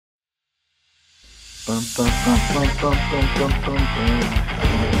Bum, bum, bum, bum, bum, bum, bum,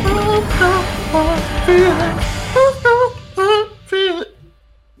 bum.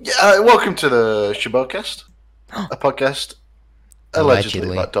 Yeah, welcome to the Shabocast, a podcast allegedly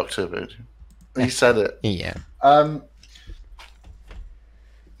Allegedly. about Doctor Who. He said it. Yeah. I'm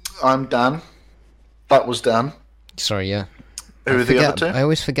Dan. That was Dan. Sorry, yeah. Who are the other two? I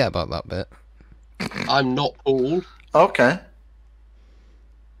always forget about that bit. I'm not Paul. Okay.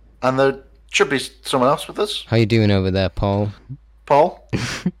 And there should be someone else with us. How you doing over there, Paul? Paul?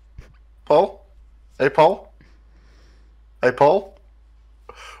 Paul? Hey, Paul? Hey, Paul?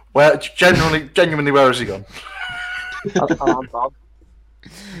 Where, genuinely, where has he gone?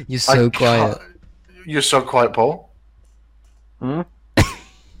 You're so quiet. You're so quiet, Paul. Are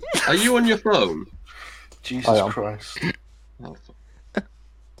you on your phone? Jesus Christ.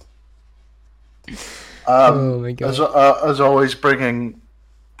 Oh my God. As always,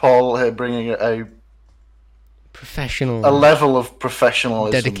 Paul here, bringing a Professional. level of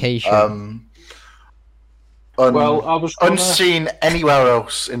professionalism, Dedication. Well, I was gonna, unseen anywhere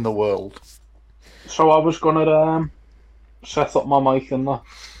else in the world. so I was gonna set up my mic and that,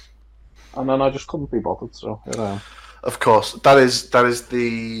 and then I just couldn't be bothered. So here I am. Of course, that's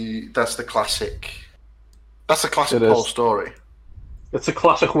the classic. That's the classic It Paul is. story. It's a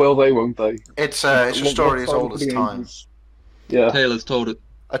classic will they, won't they? It's a story as old as time. Yeah. Taylor's told it.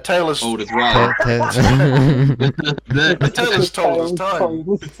 A tale as Old as well. a tale as told as time.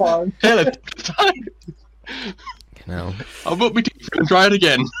 Taylor, No. I'll put me teeth and try it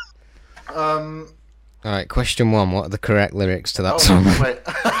again. Alright, question 1. What are the correct lyrics to that Oh, song? wait.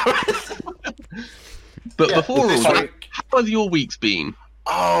 But Yeah, before all this that, week- how has your weeks been?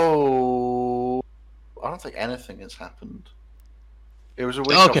 Oh, I don't think anything has happened. It was a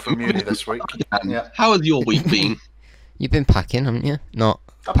week Okay. off from uni this week. Yeah. How has your week been? You've been packing, haven't you? Not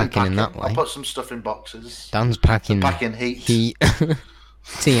I've been packing in that I way. put some stuff in boxes. Dan's packing Packing heat. heat.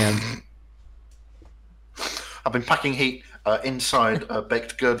 TM. I've been packing heat inside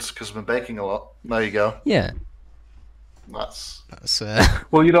baked goods because I've been baking a lot. There you go. Yeah. That's That's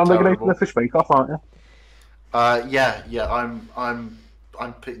Well, you're on the Great Terrible. British Bake Off, aren't you? yeah. I'm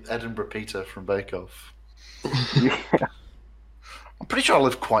Edinburgh Peter from Bake Off. Yeah. I'm pretty sure I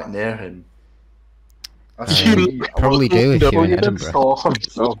live quite near him. you probably do if you're Well, in you did Edinburgh. stalk him,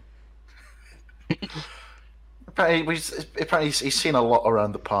 so Apparently he's seen a lot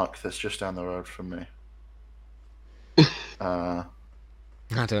around the park that's just down the road from me. I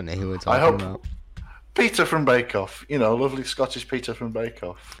don't know who we're I talking hope about. Peter from Bake Off. You know, lovely Scottish Peter from Bake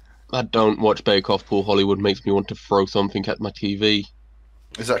Off. I don't watch Bake Off. Paul Hollywood makes me want to throw something at my TV.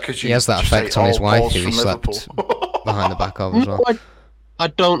 Is that because He has that effect on his wife who he slept Liverpool? behind the back of as well. No, I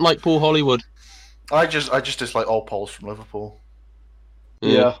don't like Paul Hollywood. I just dislike all Poles from Liverpool.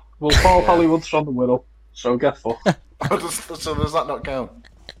 yeah. Well, Paul Yeah. Hollywood's from the Wirral, so get fucked. So does that not count?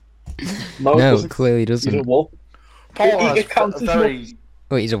 No, it No, doesn't. clearly He's a doesn't. wolf. Paul It has counts a as very.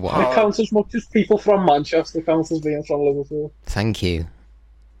 Wait, he's a It what? counts as much as people from Manchester count as being from Liverpool. Thank you.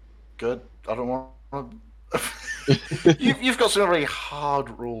 Good. I don't want. You've got some very hard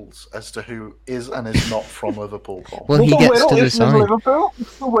rules as to who is and is not from Liverpool, Paul. Well, he the gets to Wirral isn't in decide. Liverpool.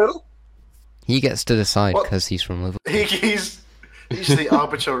 It's the Wirral. He gets to decide What? because he's from Liverpool. He's the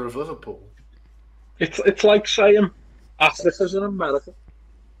arbiter of Liverpool. It's like saying Africa's in America,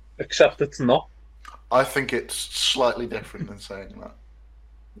 except it's not. I think it's slightly different than saying that.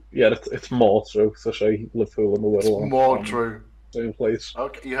 Yeah, it's more true to say Liverpool and the Wirral. More are true. Same place.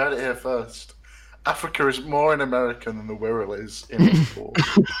 Okay, you heard it here first. Africa is more in America than the Wirral is in Liverpool.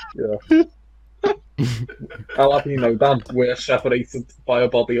 I'll have you know, Dan, we're separated by a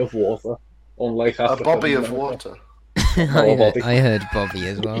body of water, unlike A Africa. bobby and of America. water. I heard Bobby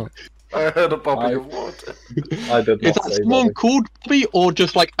as well. I heard a bobby of water. I did Is not that say someone bobby. called Bobby or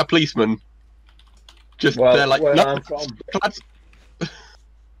just like a policeman? Just Well, they're like, where no, I'm from, that's-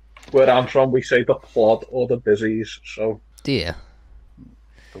 where I'm from, we say the plod or the busies. So Dear.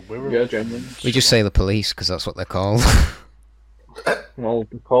 The Wirral. yeah, genuine. We just say the police because that's what they're called. Well,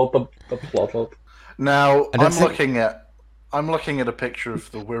 we called the plod. Now I don't I'm think- looking at a picture of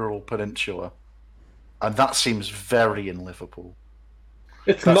the Wirral Peninsula, and that seems very in Liverpool.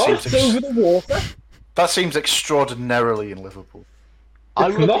 It's That not seems it's over the water. That seems extraordinarily in Liverpool.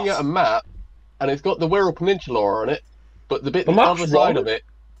 I'm It's looking not. at a map, and it's got the Wirral Peninsula on it, but the bit The the map's other side wrong. of it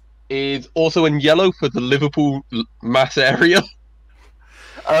is also in yellow for the Liverpool mass area.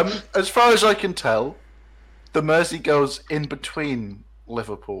 As far as I can tell, the Mersey goes in between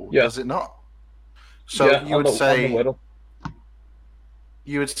Liverpool. Yeah. Does it not? So yeah, you on would the say Wirral.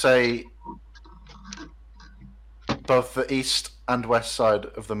 both the east and west side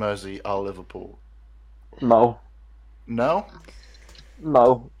of the Mersey are Liverpool. No. No.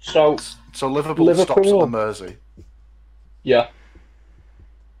 No. So Liverpool stops at the Mersey. yeah.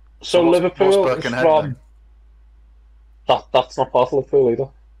 So what's Liverpool is Birkenhead from. then? That's not part of Liverpool either.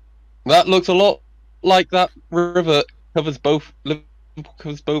 That looks a lot like that river covers both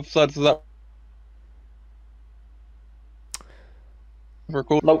sides of that.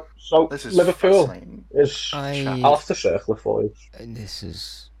 No, so This is Liverpool fascinating. is. I'll have to circle it for you. This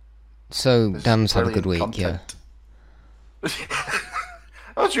is... So, This is Dan's had a good week, brilliant content.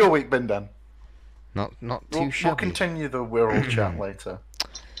 How's your week been, Dan? yeah. Not too We'll shabby. continue the Wirral chat later.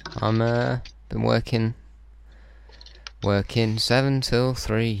 I'm been working 7 till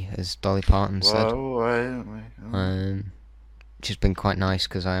 3, as Dolly Parton said. Which has been quite nice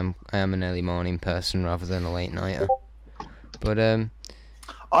because I am an early morning person rather than a late nighter. But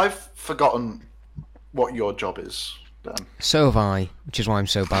I've forgotten what your job is, Dan. so have I, which is why I'm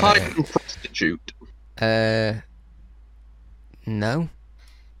so bad at it. Prostitute. No.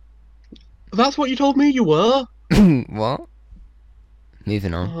 That's what you told me you were. What?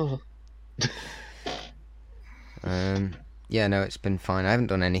 Moving on. Yeah, no, it's been fine. I haven't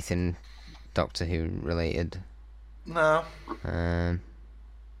done anything Doctor Who related. No. My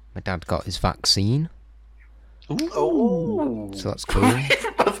dad got his vaccine, Oh. so that's cool. We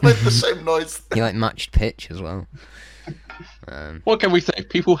both made the same noise. He matched pitch as well. What can we say?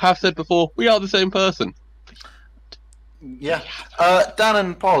 People have said before, we are the same person. Yeah. Dan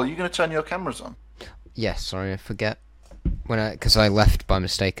and Paul, are you going to turn your cameras on? Yes, sorry, I forget because I left by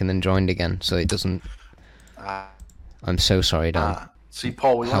mistake and then joined again, so it doesn't. I'm so sorry, Dan. See,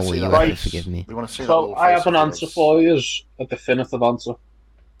 Paul, we How want to will see you that. ever forgive me? We want to see that So little I face have an of answer yours. for you, a definitive answer.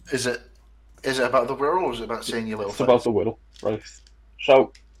 Is it about the Wirral or is it about seeing your little It's face? about the Wirral, right?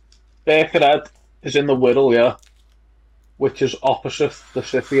 So Birkenhead is in the Wirral, yeah, which is opposite the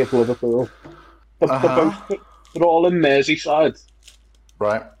city of Liverpool. They're all in Merseyside,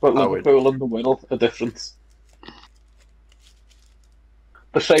 Right. but Liverpool and the Wirral are different.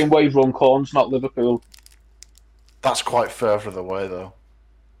 The same way Runcorn's not Liverpool. That's quite further away, though.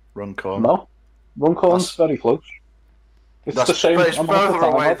 Runcorn. No, Runcorn's very close. It's the same. But it's amount of further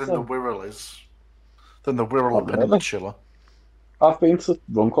time, away I'd than say. the Wirral is. Than the Wirral Oh, really? Peninsula. I've been to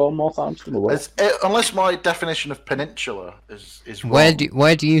Runcorn more times than the Wirral. Unless my definition of peninsula is wrong.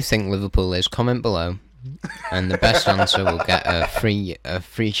 Where do you think Liverpool is? Comment below, and the best answer will get a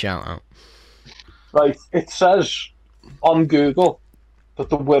free shout out. Right, it says on Google that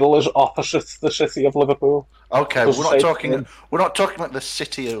the Wirral is opposite the city of Liverpool. Okay, Does we're it not say- talking. We're not talking about the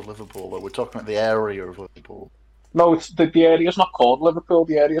city of Liverpool, though. We're talking about the area of Liverpool. No, it's the area's not called Liverpool.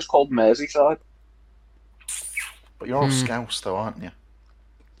 The area's called Merseyside. But you're all Scouse, though, aren't you?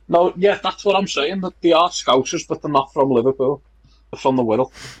 No, yeah, that's what I'm saying. That they are Scousers, but they're not from Liverpool. They're from the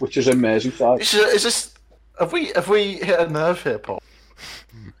Wirral, which is in Merseyside. Is this? Have we hit a nerve here, Paul?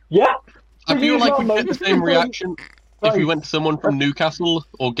 Yeah. I feel like we'd No, get the same reaction if we Right. went to someone from Newcastle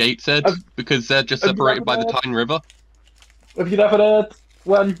or Gateshead, because they're just have you separated by the ever- Tyne River. Have you ever heard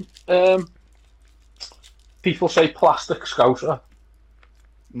when people say plastic Scouser?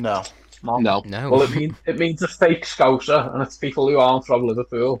 No. No. No. Well, it means a fake Scouser, and it's people who aren't from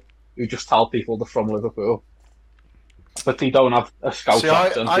Liverpool who just tell people they're from Liverpool, but they don't have a Scouse See,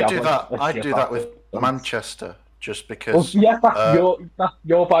 accent. I they do have, that. like, I a do that with accent. Manchester, just Well, because. yeah, that's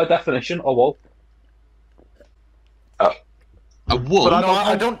you're by definition a wool. A wool? But I no, don't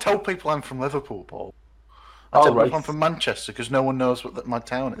I know. don't tell people I'm from Liverpool, Paul. I Oh, tell right. people I'm from Manchester because no one knows what my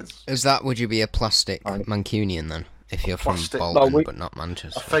town is. Would you be a plastic Mancunian then? If you're from Plastic- Bolton No, we- but not A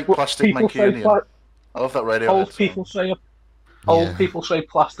Manchester. fake Well, plastic people say Mancunian. I love that radio. old people say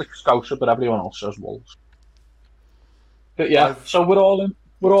plastic Scouser, but everyone else says wolves. But yeah, so we're all in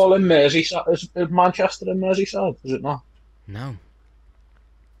Merseyside. Is Manchester in Merseyside? Is it not? No.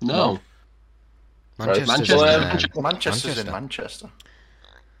 No. Manchester's Manchester- in, Manchester- Manchester's in Manchester.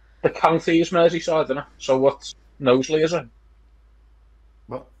 The county is Merseyside, isn't it? So what's Knowsley, is it?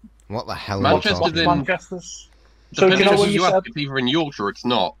 What the hell are you Manchester's talking in- about? Manchester's. So do Depending you know on when who you you ask, said it's either in Yorkshire or it's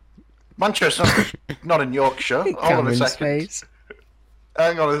not. Manchester's not in Yorkshire. Hold on a Cameron's second. face.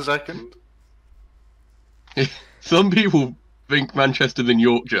 Hang on a second. Some people think Manchester's in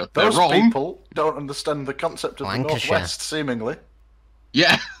Yorkshire. They're Those wrong. people don't understand the concept of the Lancashire. Northwest, seemingly.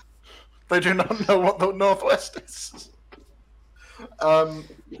 Yeah. They do not know what the Northwest is.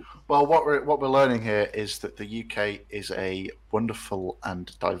 Well, what we're learning here is that the UK is a wonderful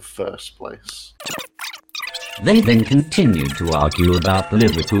and diverse place. They then continued to argue about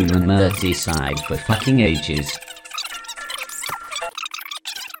Liverpool and Merseyside for fucking ages.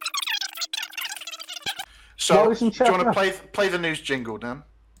 So, Ladies and do you want to gentlemen. play the news jingle, Dan?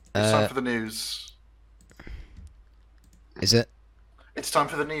 It's time for the news. Is it? It's time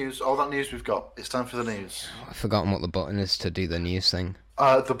for the news. All that news we've got. It's time for the news. I've forgotten what the button is to do the news thing.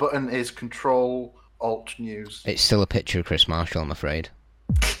 The button is Control Alt News. It's still a picture of Chris Marshall, I'm afraid.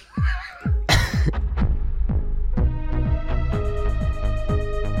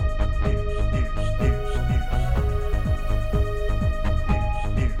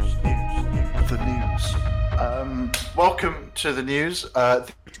 The news. Welcome to the news.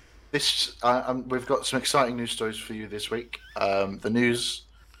 We've got some exciting news stories for you this week. The news,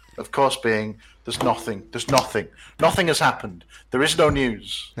 of course, being there's nothing. Nothing has happened. There is no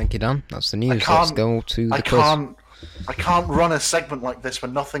news. Thank you, Dan. That's the news. Let's can't- go to the quiz. I can't run a segment like this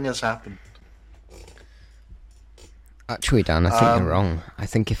when nothing has happened. Actually, Dan, I think you're wrong. I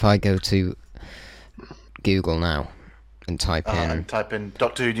think if I go to Google now and type in... And type in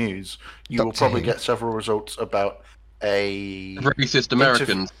Doctor Who News, you will Doctor probably Who. get several results about a Racist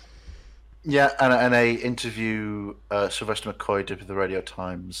Americans. and a interview Sylvester McCoy did with the Radio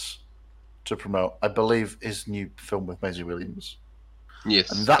Times to promote, I believe, his new film with Maisie Williams.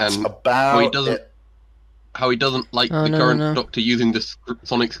 Yes. And that's and about he doesn't- it. how he doesn't like Oh, the no, current no. Doctor using the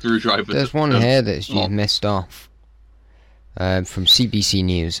sonic screwdriver. There's to- one here that lock. you've missed off. From CBC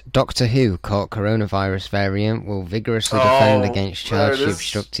News. Doctor Who caught coronavirus variant will vigorously defend against there charge it of is.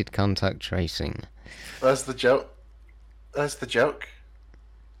 obstructed contact tracing. There's the joke. There's the joke.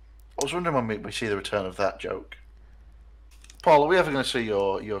 I was wondering when we see the return of that joke. Paul, are we ever going to see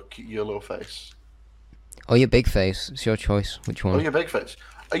your little face? Oh, your big face. It's your choice. Which one? Oh, your big face.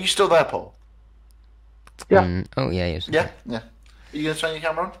 Are you still there, Paul? Yeah. Oh, yeah, he is. Yeah. Are you going to turn your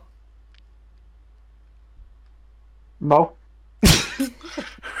camera on? No.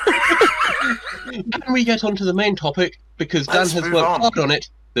 Can we get on to the main topic? Because Dan Let's has move worked on. hard on it,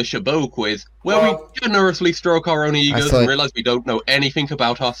 the Chabot quiz, where Well- we generously stroke our own egos thought- and realise we don't know anything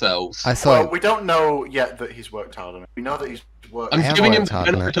about ourselves. I Well, thought... we don't know yet that he's worked hard on it. We know that he's worked. I'm I have giving him worked the hard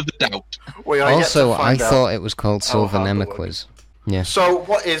on benefit it. of the doubt. We are yet Also, to I find out. thought it was called Silver hard the Nema work Quiz. So,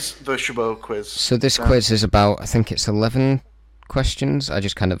 what is the Chabot quiz? So this Dan? quiz is about, I think it's 11 questions. I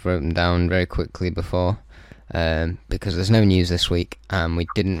just kind of wrote them down very quickly before, because there's no news this week, and we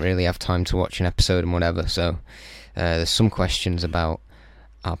didn't really have time to watch an episode and whatever, so there's some questions about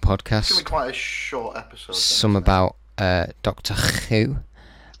our It's going to be podcast, quite a short episode. then, some isn't it? about Doctor Who,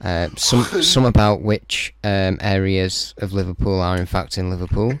 some about which areas of Liverpool are in fact in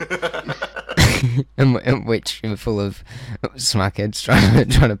Liverpool, and which are full of smackheads trying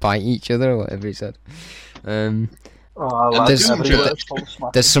to bite each other or whatever he said. There's-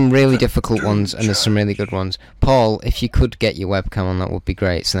 There's some really difficult ones and there's some really good ones. Paul, if you could get your webcam on, that would be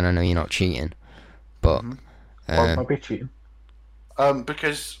great. So then I know you're not cheating. But Why might be cheating?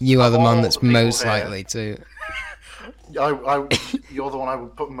 Because you are the of man all that's the people most here, likely to. You're the one I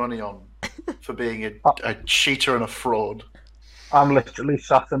would put money on for being a cheater and a fraud. I'm literally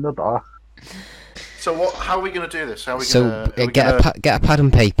sat in the dark. So what? How are we going to do this? How are we So going to get a pad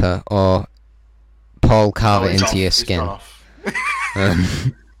and paper, or Paul carve it into your skin.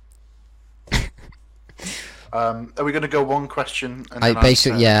 Are we going to go one question? And I then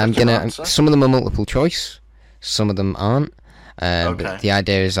basically, answer, I'm question gonna. answer? Some of them are multiple choice, some of them aren't. Okay. But the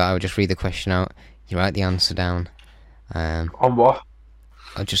idea is that I would just read the question out, you write the answer down, On what?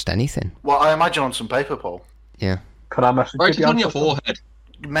 or just anything. Well, I imagine on some paper, Paul. Yeah. Can I message Write you it the on your answer? forehead.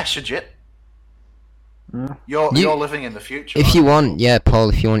 Message it. Yeah. You're living in the future. If aren't you want, yeah, Paul,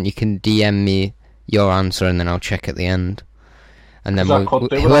 if you want, you can DM me your answer and then I'll check at the end. And then 'Cause I could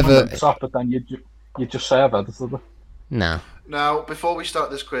do it on whoever. the WhatsApp, but then you just say I've edited it. Nah. Now, before we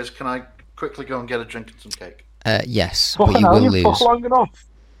start this quiz, can I quickly go and get a drink and some cake? Yes, but Fucking you hell, will you took lose. long enough.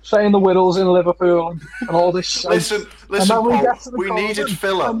 Saying the Whittles in Liverpool and all this shit. Listen, then we Paul. get to the We call needed then.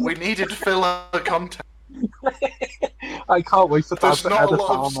 filler. We needed filler content. I can't wait for There's to not a edit lot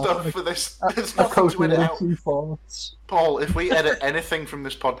of all stuff that. for this. I There's nothing to edit out. key formats. Paul, if we edit anything from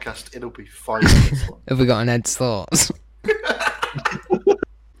this podcast, it'll be 5 minutes long. Have we got an Ed's thoughts?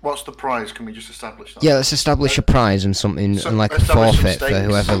 What's the prize? Can we just establish that? Yeah, let's establish a prize and something, So and like a establish some forfeit for stakes.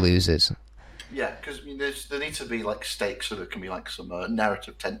 whoever loses. Yeah, because there need to be like stakes, so there can be like some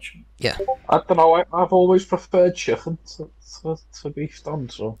narrative tension. I don't know. I've always preferred chicken to beef done.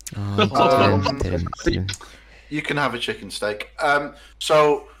 So Oh, didn't. You can have a chicken steak.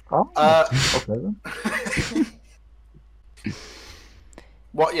 So, okay then.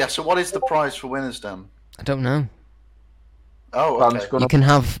 what? Yeah. So, what is the prize for winners, Dan? I don't know. Oh, Dan's okay. gonna- You can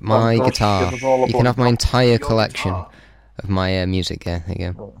have my gonna guitar. give us all a You can have my bunch. entire Your collection guitar. of my music. Yeah, there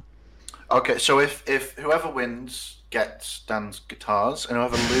you go. Okay, so if whoever wins gets Dan's guitars, and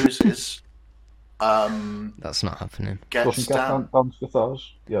whoever loses, That's not happening. gets Doesn't get Dan. Dan's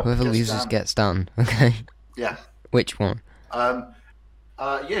guitars. Yeah. Whoever Gets loses Dan. gets Dan. Okay. Yeah. Which one?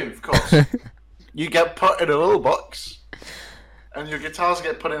 You, of course. You get put in a little box, and your guitars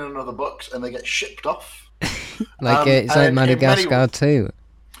get put in another box, and they get shipped off. Like it's like and in Madagascar too.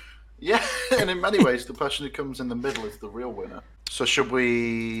 Yeah, and in many ways, the person who comes in the middle is the real winner. So should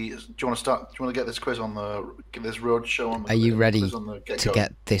we? Do you want to start? Do you want to get this quiz on this road show on? Are you ready quiz on the to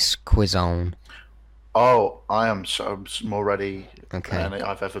get this quiz on? Oh, I am so more ready Okay. than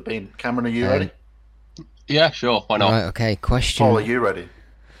I've ever been. Cameron, are you ready? Yeah, sure. Why not? Right. Okay. Question. Paul, are you ready?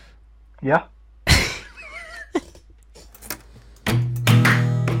 Yeah.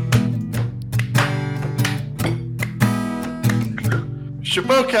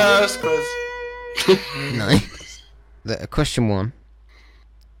 Shabocast quiz. Nice. Question 1.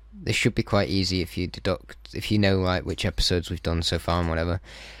 This should be quite easy if you know like which episodes we've done so far and whatever.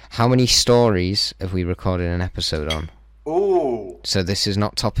 How many stories have we recorded an episode on? Ooh. So this is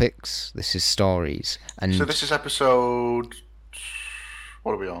not topics. This is stories. And So this is episode.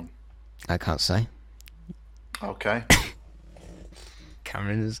 What are we on? I can't say. Okay.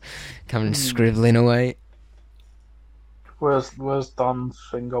 Cameron's scribbling away. Where's Dan's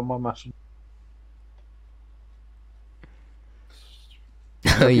thing on my message?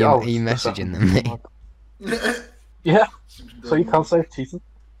 Are you messaging them? Mate? Yeah. So you can't say cheating.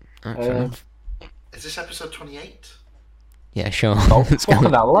 Alright, fair enough. Is this episode 28? Yeah, sure. Oh, Let's go.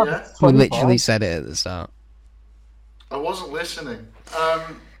 fucking hell, lad. Yeah. It's We 25. literally said it at the start. I wasn't listening.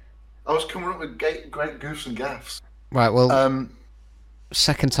 I was coming up with great goofs and gaffs. Right. Well, Second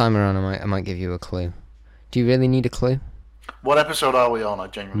second time around, I might give you a clue. Do you really need a clue? What episode are we on? I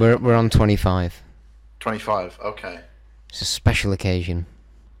genuinely. We're on 25. 25. Okay. It's a special occasion.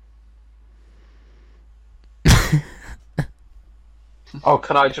 Oh,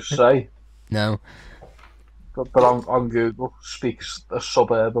 can I just say No. that on Google speaks a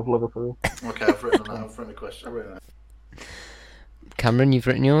suburb of Liverpool? Okay, I've written that. I've written a question. I've written that. Cameron, you've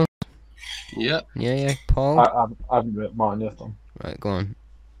written yours? Yeah. Yeah. Paul? I haven't written mine yet, Don. Right, go on.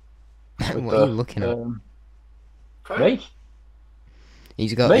 With What are you looking at? Okay. Me?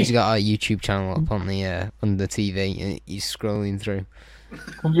 He's got me? our YouTube channel up on the TV. And he's scrolling through.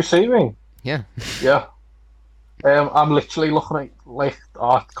 Can you see me? Yeah. Yeah. I'm literally looking at like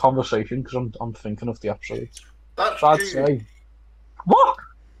our conversation because I'm thinking of the episodes. That's So I'd cheating. say what?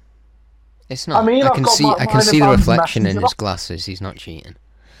 It's not. I mean, I I've can got see. mine I can see in the Dan's reflection in Messenger. his glasses. He's not cheating.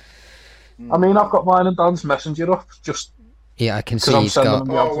 I mean, I've got mine and Dan's messenger up just Yeah, I can because see I'm he's sending got. him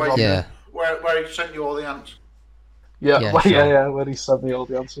the Oh, answers. wait. on Yeah. Where he sent you all the answers. Yeah, Yeah, well, sure. yeah, where he sent me all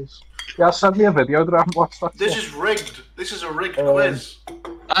the answers. Yeah, send me a video that I haven't watched that. This yet. is rigged. This is a rigged Um, quiz.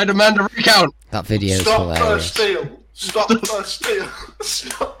 I demand a recount. That video is Stop the hilarious. steal. Stop the steal.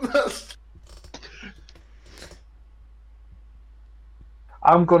 Stop the steal.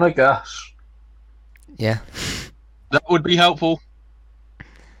 I'm gonna guess. Yeah. That would be helpful.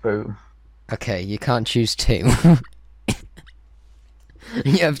 Boom. Okay, you can't choose two.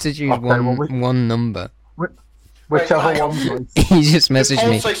 You have to choose Okay, well, one number. Whichever Wait, one's right. He just Did messaged Paul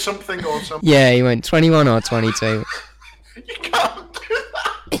me. say something or something? Yeah, he went 21 or 22. You can't do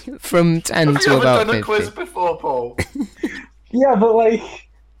that. From 10 Have you to ever about done a quiz 50. before, Paul? Yeah, but like,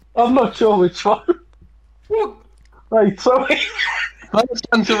 I'm not sure which one. What? Right, so First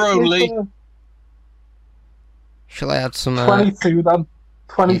answer only. it's, Shall I add some... 22 then.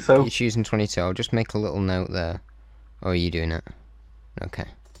 22. You're choosing 22. I'll just make a little note there. Or are you doing it? Okay.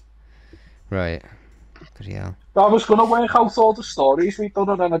 Right. Bloody hell. I was gonna work out all the stories we've done,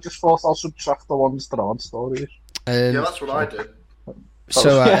 and then I just thought I'll subtract the ones that aren't stories. Yeah, that's what I did.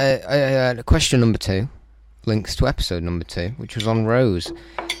 So, Yeah. question number 2 links to episode number 2, which was on Rose.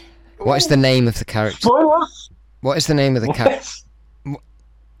 What is the name of the character? Spoilers. What is the name of the character? What?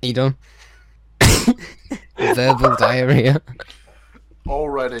 Are you done? Verbal diarrhea.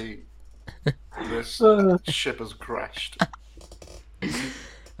 Already, this ship has crashed.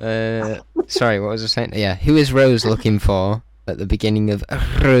 Sorry, what was I saying? Yeah, who is Rose looking for at the beginning of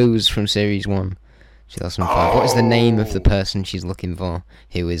Rose from Series 1, 2005? What is the name of the person she's looking for?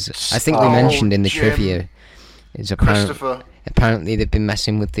 Who is... I think we Oh, mentioned in the Jim. trivia. It's Christopher. apparently they've been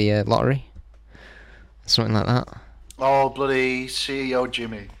messing with the lottery. Something like that. Oh, bloody CEO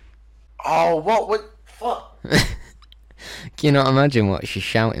Jimmy. Oh, what? Can you not imagine what she's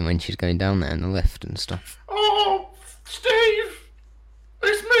shouting when she's going down there in the lift and stuff? Oh, Steve!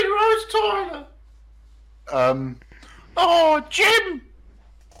 It's me, Rose Tyler! Oh, Jim!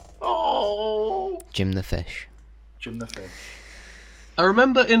 Oh... Jim the Fish. Jim the Fish. I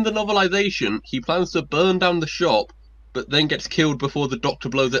remember in the novelization, he plans to burn down the shop, but then gets killed before the Doctor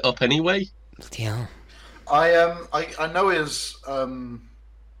blows it up anyway. Yeah. I know his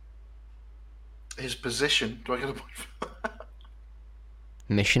position. Do I get a point for that?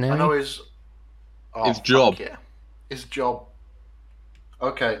 I know Missionary? his. Oh, His fuck job. Yeah. His job.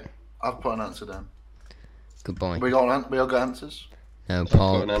 Okay, I've put an answer down. Good boy. We all got answers. No,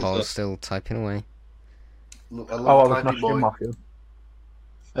 got an answer. Paul's still typing away. Look, I Oh, I love was a typey messaging boy.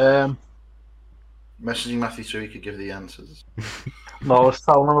 Matthew. Messaging Matthew so he could give the answers. No, I was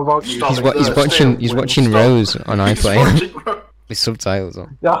telling him about you. Stop He's, it wa- he's there, watching. Steve. He's Will, watching stop. Rose on He's iPlayer watching- with subtitles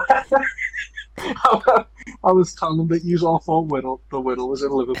on. Yeah. I was telling him that you all thought the Whittle was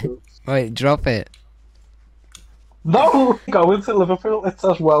in Liverpool. Wait, drop it. No, going to Liverpool. It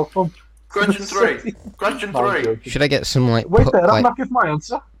says welcome. Question 3. Question No, I'm 3. joking. Should I get some like Wait there, I'm like not giving my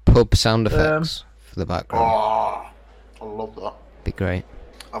answer. pub sound effects for the background? Oh, I love that. Be great.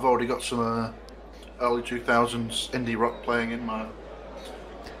 I've already got some early 2000s indie rock playing in my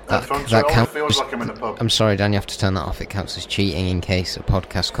headphones, so that it only counts. feels like I'm in a pub. I'm sorry, Dan. You have to turn that off. It counts as cheating in case a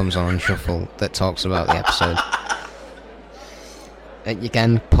podcast comes on shuffle that talks about the episode.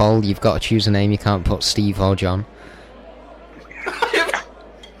 Again, Paul, you've got to choose a name. You can't put Steve or John.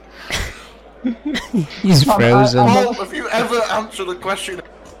 He's frozen. Paul, have you ever answered a question?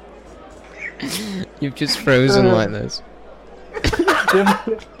 You've just frozen like this.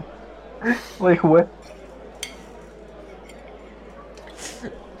 Like what?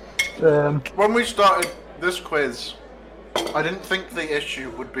 When we started this quiz, I didn't think the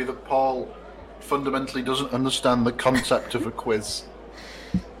issue would be that Paul fundamentally doesn't understand the concept of a quiz.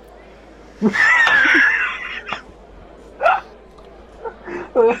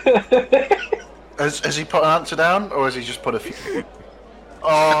 Has he put an answer down, or has he just put a few?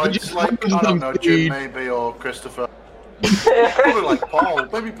 Oh, it's like, I don't know, Jim maybe, or Christopher. Probably like Paul.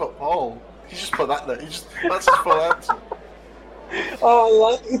 Maybe put Paul. He just put that there. That's his full answer.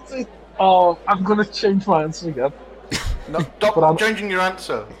 Oh, I'm gonna change my answer again. No, But I'm- stop changing your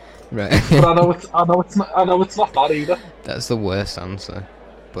answer. Right. But I know it's not that either. That's the worst answer.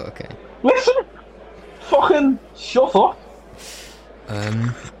 But okay. Listen, fucking shut up.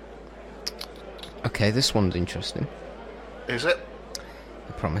 Okay, this one's interesting. Is it?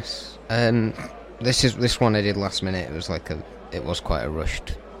 I promise. This one I did last minute. It was quite a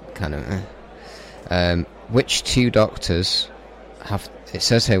rushed kind of. Which two doctors have? It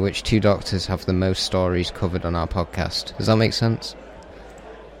says here which two doctors have the most stories covered on our podcast. Does that make sense?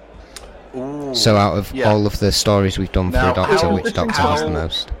 Ooh. So out of Yeah. all of the stories we've done for Now, a doctor, how- which doctor has the how-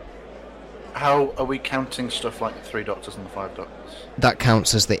 most? How are we counting stuff like the 3 Doctors and the 5 Doctors? That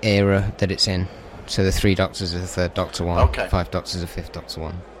counts as the era that it's in. So the 3 doctors are the 3rd Doctor one. Okay. 5 doctors are 5th Doctor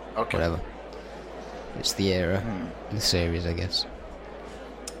one. Okay. Whatever. It's the era, the series, I guess.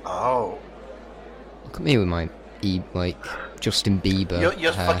 Oh. Look at me with my Justin Bieber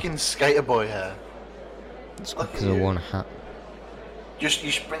You're hair. fucking skater boy hair. It's because I wore a hat. You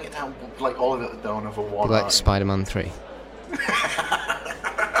should bring it down, like all of it down over one Like eye. Spider-Man 3.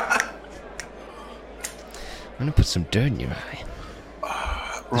 I'm gonna put some dirt in your eye. The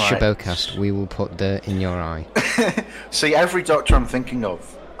Right. Shabocast, we will put dirt in your eye. See, every Doctor I'm thinking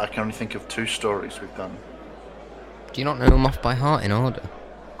of, I can only think of 2 stories we've done. Do you not know them off by heart in order?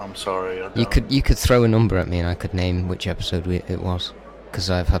 I'm sorry, I don't. You could throw a number at me and I could name which episode it was. Because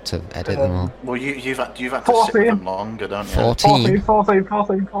I've had to edit them all. Well, you've had to sit with 14. them longer, don't you? 14. 14.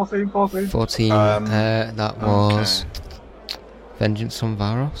 14. That was Vengeance on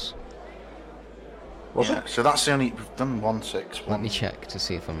Varos. Yeah, so that's the only... We've done 1, 6, 1. Let me check to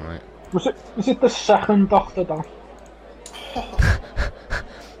see if I'm right. Was it the 2nd Doctor, Dan?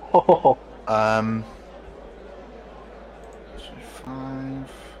 Um...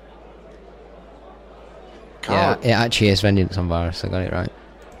 5... Yeah, God. it actually is Vengeance on Varos. I got it right.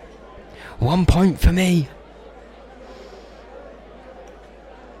 1 point for me. He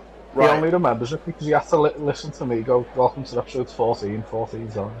Right. only remembers it because he had to listen to me go, welcome to episode 14,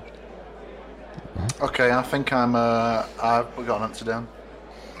 14's on. Okay, I think I've got an answer down.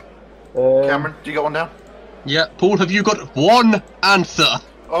 Cameron? Cameron, do you got one down? Yeah, Paul, have you got one answer?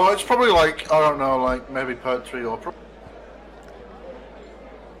 Oh, it's probably like, I don't know, like maybe poetry or...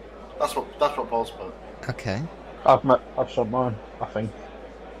 That's what Paul's put. Okay. I've said mine, I think.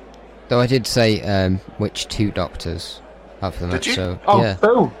 Though I did say which 2 doctors have the most. you? So Oh, yeah,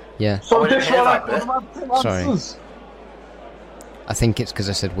 Phil! yeah. So I didn't this hear one I that could bit. have had 2 Sorry. answers. I think it's because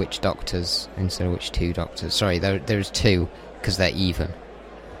I said which doctors instead of which 2 doctors. Sorry, there's 2 because they're even.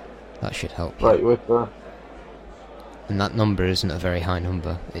 That should help you. Right, with the... And that number isn't a very high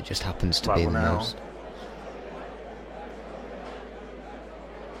number. It just happens to Right, be well the now. most.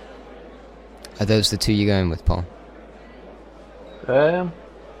 Are those the 2 you're going with, Paul? With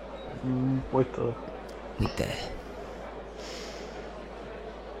the... With the...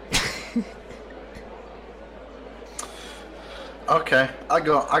 Okay, I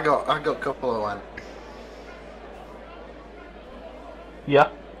got a couple of one. Yeah.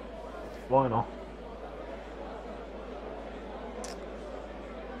 Why not?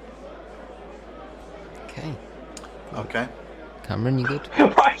 Okay. Okay. Cameron, you good?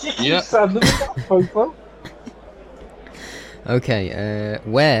 Why do you keep Yeah. sending me that photo? Okay,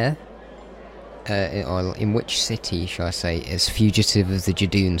 where, or in which city, shall I say, is Fugitive of the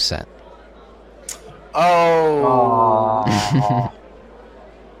Jadoon set? Oh. Aww.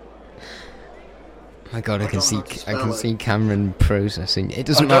 My God, I can don't see know how to I can spell it. see Cameron processing. It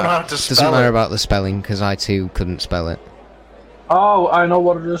doesn't I don't matter. know how to Doesn't spell matter it. about the spelling because I too couldn't spell it. Oh, I know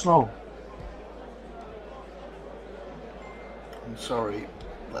what it is now. I'm sorry,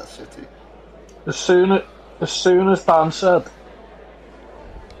 that city. As soon as Dan said,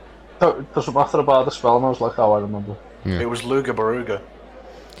 doesn't matter about the spelling, I was like, oh, I remember. It was Luga Baruga.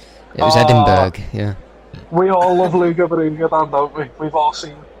 It was Oh. Edinburgh. Yeah. We all love Luga Baruga, Dan, don't we? We've all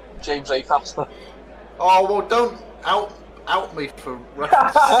seen James Acaster. Oh well, don't out me for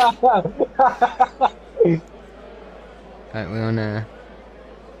reference. Right, we're on. Wrong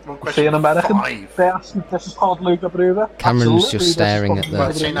See question an American? 5. They asked if this is called Luga Baruga. Cameron's Absolutely, just this is staring called at Luga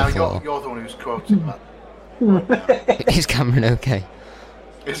Right, see the- now floor. you're the one who's quoting that. Is Cameron okay?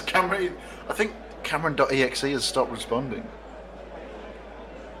 Is Cameron? I think Cameron.exe has stopped responding.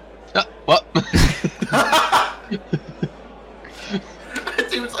 What? I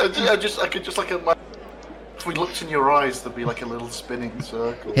could just like if we looked in your eyes, there'd be like a little spinning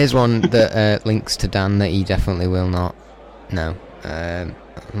circle. Here's one that links to Dan that he definitely will not know.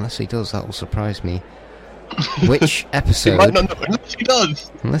 Unless he does, that will surprise me. Which He episode? might not know unless he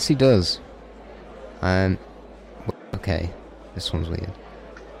does. Unless he does. Okay, this one's weird.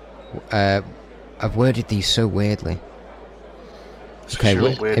 I've worded these so weirdly. It's Okay,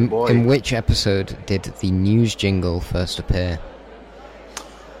 a weird boy. in which episode did the news jingle first appear?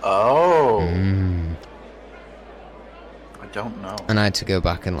 Oh, Mm. I don't know. And I had to go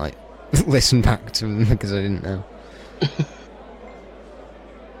back and like listen back to them because I didn't know.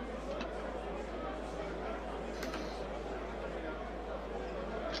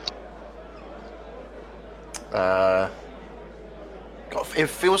 God, it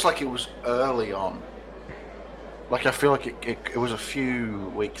feels like it was early on. Like I feel like it was a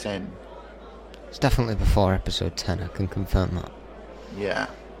few weeks in. It's definitely before episode 10. I can confirm that. Yeah.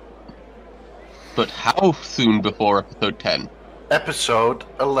 But how soon before episode 10? Episode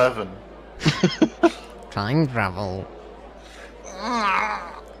 11. Time travel.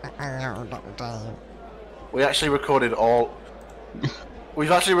 We actually recorded all.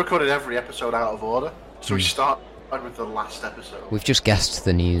 We've actually recorded every episode out of order. So we start with the last episode. We've just guessed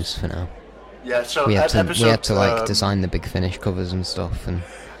the news for now. Yeah. So We had to episode, like design the Big Finish covers and stuff, and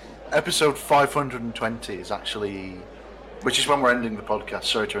Episode 520 is actually, which is when we're ending the podcast.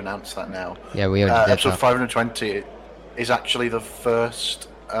 Sorry to announce that now. yeah, we already did Episode that. 520 is actually the first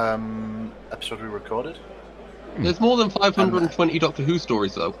episode we recorded. There's more than 520 Doctor Who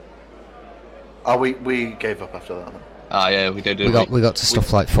stories, though. Oh, we gave up after that. Then. Ah, yeah, we did. We got to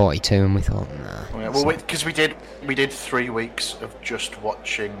stuff like 42, and we thought, nah. Yeah, it's well, not- because we did 3 weeks of just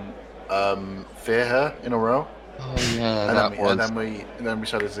watching Fear Her in a row, Oh yeah, and that was. then we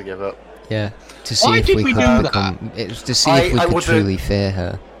decided to give up. yeah, to see Why if did we we could do become. It was to see I- if we I could would, truly fear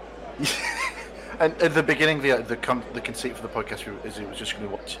her. And at the beginning, the conceit for the podcast is it was just going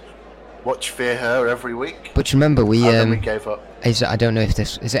to watch Fear Her every week. But you remember, we And then we gave up. I don't know if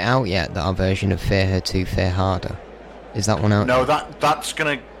this is it out yet. That our version of Fear Her 2, Fear Harder, is that one out? No, that's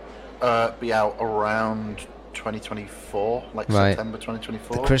going to be out around 2024, like Right. September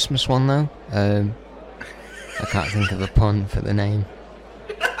 2024. The Christmas one though. I can't think of a pun for the name.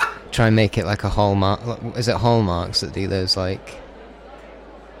 Try and make it like a Hallmark. Is it Hallmarks that do those like?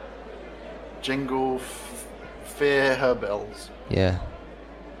 Jingle, Fear Her bells. Yeah.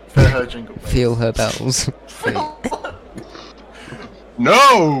 Fear Her jingle bells. Feel her bells.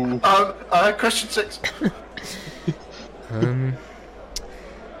 No! Question 6.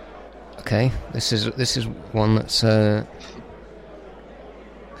 Okay, this is one that's This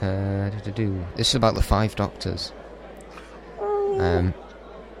is about the 5 Doctors.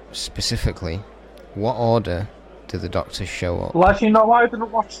 Specifically, what order do the Doctors show up? Like, you know, I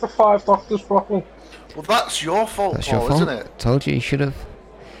didn't watch the 5 Doctors properly. Well, that's your fault, That's Paul, your fault. isn't it? Told you should have.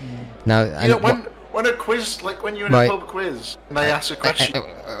 Now, You know, when a quiz, like when you're in Right. a pub quiz, and they ask a question,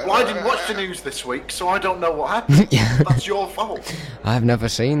 well, I didn't watch the news this week, so I don't know what happened. Yeah. That's your fault. I've never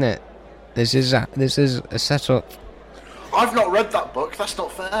seen it. This is a setup. I've not read that book. That's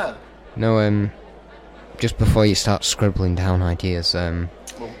not fair. No, just before you start scribbling down ideas,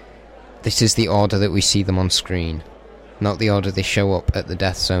 this is the order that we see them on screen. Not the order they show up at the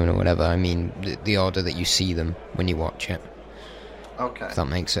death zone or whatever. I mean the order that you see them when you watch it. Okay. If that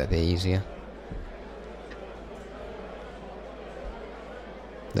makes it a bit easier.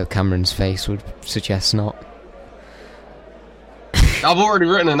 Though Cameron's face would suggest not. I've already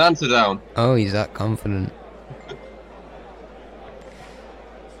written an answer down. Oh, he's that confident.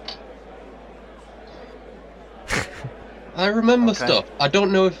 I remember Okay. stuff. I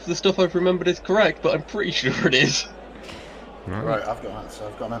don't know if the stuff I've remembered is correct, but I'm pretty sure it is. Right, I've got an answer.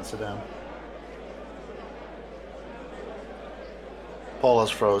 I've got an answer down. Paul has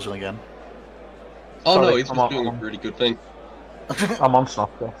frozen again. Oh Sorry, no, he's I'm just on- doing a I'm on. really good thing. I'm on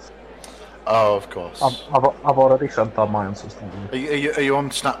Snapchat. Oh, of course. I've already sent out my answers. Don't worry. Are you on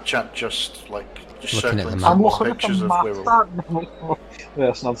Snapchat just Looking at circling the map. I'm some looking at pictures the of map. Wirral?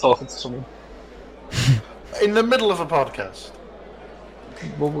 Yes, and I'm talking to someone. In the middle of a podcast?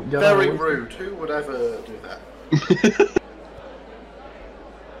 Well, yeah, Very no, rude. Who would ever do that?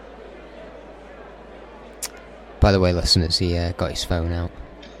 By the way, listeners, he got his phone out.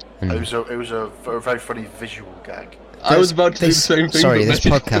 And It was a very funny visual gag. I was about to do the this- same thing. sorry, but this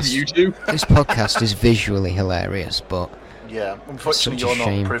messaged podcast- you two. this podcast is visually hilarious, but Yeah, unfortunately Such a you're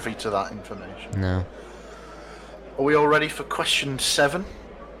shame. not privy to that information. no. Are we all ready for question 7?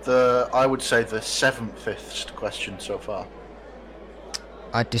 I would say the 7th question so far.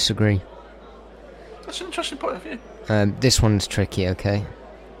 I disagree. That's an interesting point of view. This one's tricky, okay?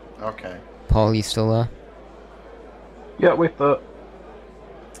 Okay. Paul, you still there? Yeah, with the.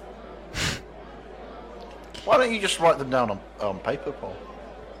 Why don't you just write them down on paper, Paul?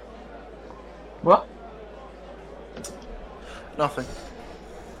 What? Nothing.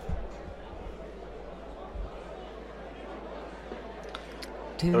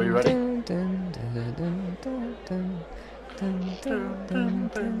 Are you ready?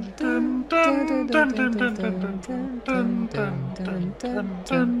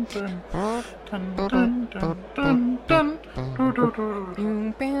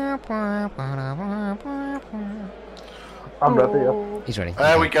 I'm ready. Yeah. He's ready.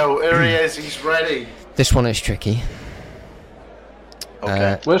 There we go. Here he is. He's ready. This one is tricky.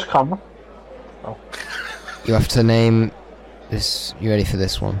 Okay. Where's Cameron? You have to name this. You ready for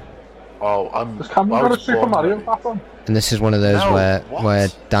this one? Oh, Has Cameron I got a was Super born Mario ready. back on? And this is one of those No, where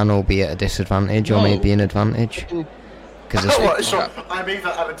what? Dan will be at a disadvantage or No. maybe an advantage. Because What, so I'm either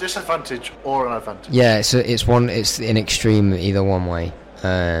at a disadvantage or an advantage. yeah, it's an extreme either one way.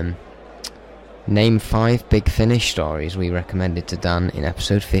 Name 5 Big Finish stories we recommended to Dan in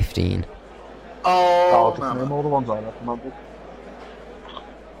episode 15. Oh, Oh, just name man. all the ones I recommended.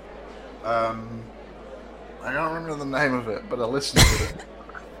 I don't remember the name of it, but I listened to it.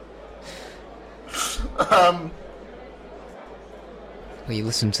 Well, you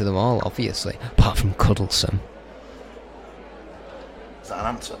listened to them all, obviously, apart from Cuddlesome. Is that an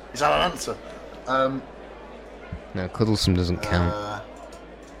answer? Is that an answer? No, Cuddlesome doesn't count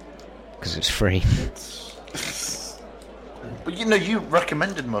because it's free. It's... But you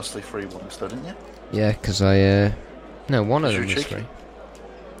recommended mostly free ones, though, didn't you? Yeah, because no, one of You're them was cheeky. free.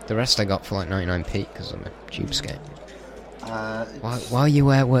 The rest I got for like 99p because I'm a cheapskate. While you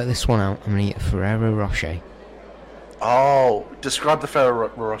work this one out, I'm gonna eat a Ferrero Rocher. Oh, describe the Ferrero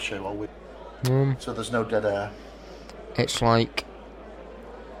Rocher while we... So there's no dead air. It's like,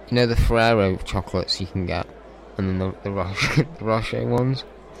 you know, the Ferrero chocolates you can get, and then the Rocher, the Rocher ones.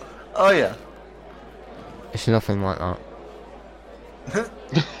 Oh, yeah. It's nothing like that.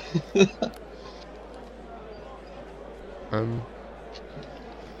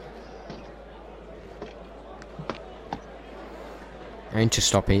 I need to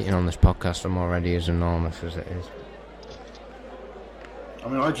stop eating on this podcast. I'm already as enormous as it is. I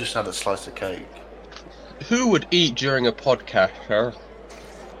mean, I just had a slice of cake. Who would eat during a podcast, sir?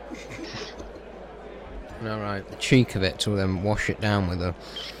 Alright, the cheek of it to then wash it down with a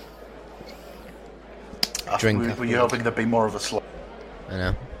drink. Were you afterwards. hoping there'd be more of a slurp? I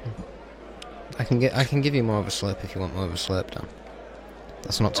know. I can give you more of a slurp if you want more of a slurp, Dan.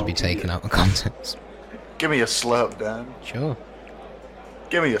 That's not to be taken out of context. Give me a slurp, Dan. Sure.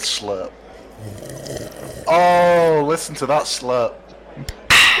 Give me a slurp. Oh, listen to that slurp.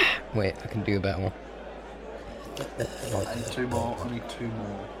 Wait, I can do a better one. I need two more. I need two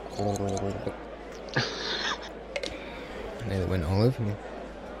more. I nearly went all over me.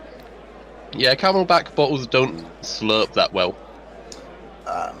 Yeah, Camelback bottles don't slurp that well.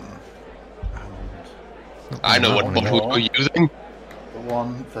 And I know what one bottle more. you're using. the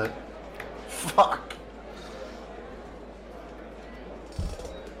one that... Fuck.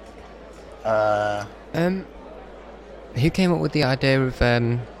 Who came up with the idea of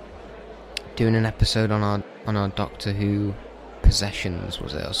doing an episode on our on our Doctor Who possessions,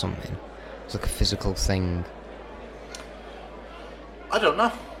 was it, or something? It's like a physical thing. I don't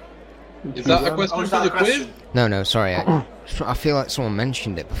know. Is that a question Oh, is for that the a quiz? question? No, sorry. I feel like someone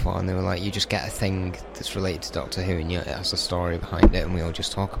mentioned it before, and they were like, you just get a thing that's related to Doctor Who, and it has a story behind it, and we all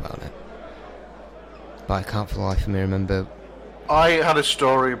just talk about it. But I can't for the life of me remember. I had a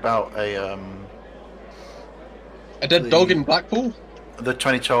story about a dead dog in Blackpool? the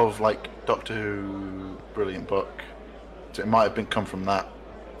 2012 like Doctor Who brilliant book. So it might have come from that.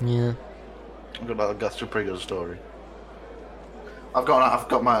 Yeah. That's a pretty good story. I've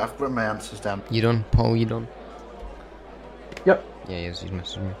written my answers down. You done, Paul? You done? Yep. Yeah, he is. He's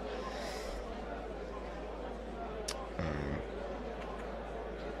messaging me.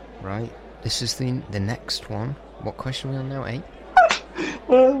 Right. This is the next one. What question are we on now? 8?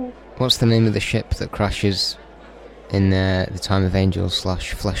 What's the name of the ship that crashes in the Time of Angels /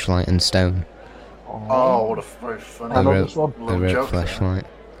 Fleshlight and Stone? Oh, what a very funny I know wrote- this one. I little wrote joke there. Fleshlight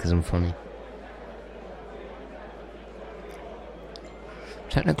because I'm funny.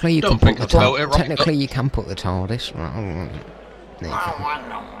 Technically, you Don't can put think the I spelled it right. technically you can put the TARDIS. No, you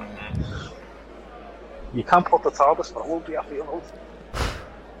can't. You can put the TARDIS, but I won't be happy about it.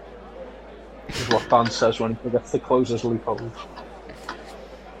 This is what Dan says when he forgets to close his loophole.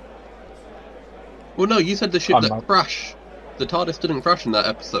 Well, no, you said the ship I'm that not. crashed. The TARDIS didn't crash in that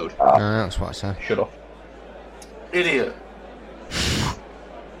episode. No, that's what I said. Shut up. Idiot.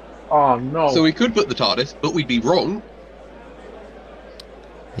 Oh no. So we could put the TARDIS, but we'd be wrong.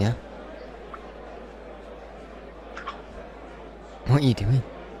 Yeah. What are you doing,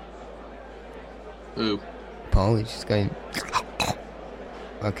 Ooh. Paul? You're just going.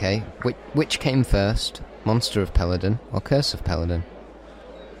 Okay. Which came first? Monster of Peladon or Curse of Peladon?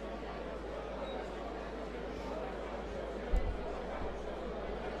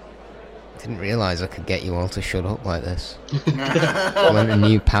 Didn't realise I could get you all to shut up like this. Learned a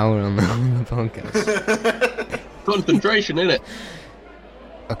new power on the podcast. Concentration, innit?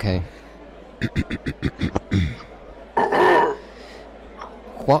 Okay.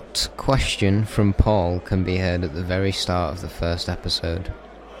 What question from Paul can be heard at the very start of the first episode?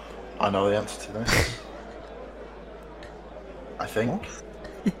 I know the answer to this. I think.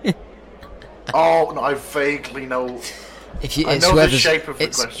 Oh no, I vaguely know. If you, I it's know the whoever's, shape of the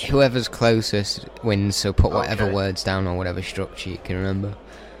it's question. whoever's closest wins, so put whatever Okay. words down or whatever structure you can remember.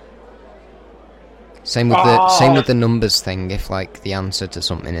 Same with the numbers thing. If like the answer to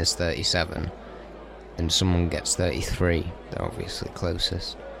something is 37, and someone gets 33, they're obviously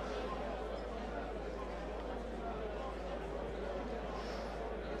closest.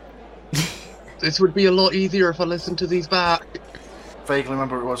 This would be a lot easier if I listened to these back. Vaguely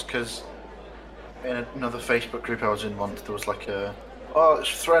remember it was because in another Facebook group I was in once, there was like a it's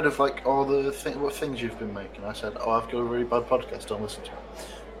a thread of like all the what things you've been making. I said, I've got a really bad podcast, don't listen to it.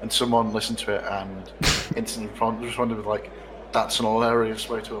 And someone listened to it and instantly responded with like, that's an hilarious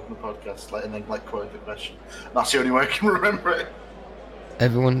way to open a podcast, like, and then like quoted the question. And that's the only way I can remember it.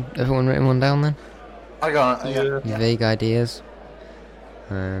 Everyone written one down then? I got it. Yeah. Your vague ideas.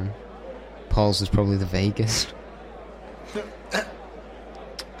 Paul's is probably the vaguest.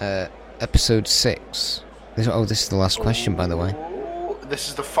 Episode 6. This is the last question, by the way. Ooh, this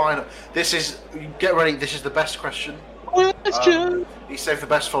is the final. This is, get ready. This is the best question. Question! He saved the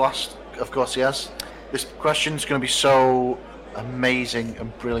best for last. Of course, he has. This question's going to be so amazing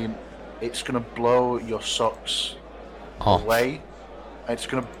and brilliant. It's going to blow your socks Off. away. It's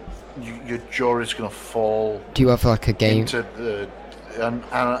going to, your jaw is going to fall Do you have like a game? into the,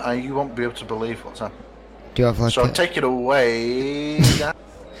 and you won't be able to believe what's happening. Do you have like So a... take it away.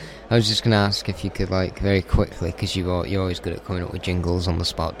 I was just going to ask if you could, like, very quickly, because you're always good at coming up with jingles on the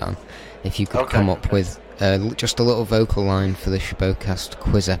spot, Dan. If you could Okay, come up okay. with just a little vocal line for the Shabocast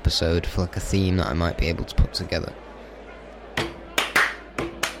quiz episode for, like, a theme that I might be able to put together.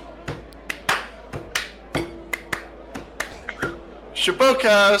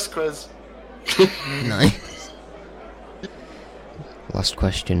 Shabocast quiz. Nice. Last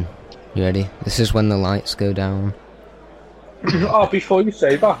question. You ready? This is when the lights go down. Oh, before you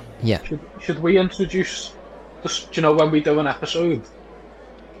say that, Yeah. should we introduce this, do you know, when we do an episode,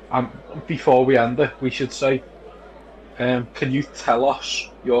 before we end it, we should say, can you tell us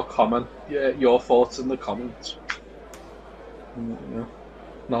your thoughts in the comments? Yeah.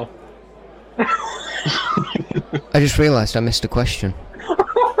 No. I just realised I missed a question.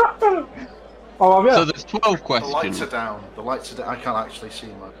 Oh, have you? So there's 12 The questions. lights are down. The lights are down. I can't actually see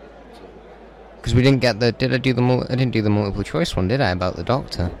my. Because we didn't get the... I didn't do the multiple choice one, did I, about the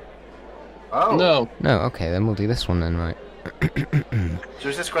Doctor? Oh. No. No, okay, then we'll do this one then, right. So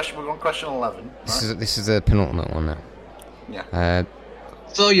is this question? We're on question 11. Right? This is the penultimate one now. Yeah.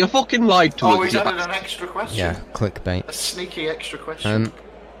 So you fucking lied to us. He's you added bastard. an extra question. Yeah, clickbait. A sneaky extra question.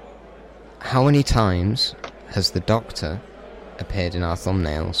 How many times has the Doctor appeared in our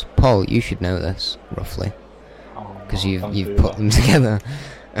thumbnails? Paul, you should know this roughly because you've put them together.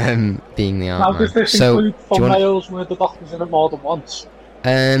 Being the art Now, man. does this So, include do you want? thumbnails where the Doctor's in it more than once?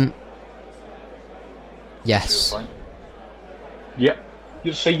 Yes, Yeah.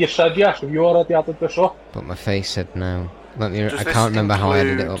 You say you said yes. Have you already added this up? but my face said no. Let me. Does I this can't remember how I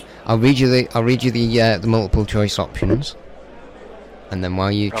added it up. include- I'll read you the multiple choice options, and then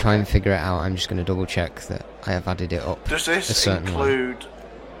while you try and figure it out, I'm just going to double check that I have added it up. Does a this certain include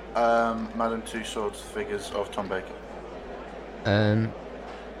Madame Tussauds figures of Tom Baker?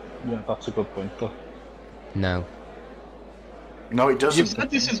 Yeah, that's a good point. Though. No. No, it doesn't. You've said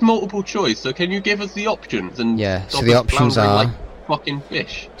this is multiple choice, so can you give us the options and Yeah, so stop the us options floundering are like fucking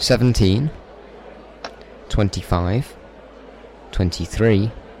fish? 17, 25,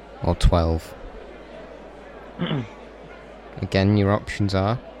 23, or 12. Again, your options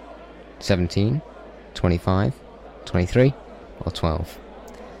are 17, 25, 23, or 12.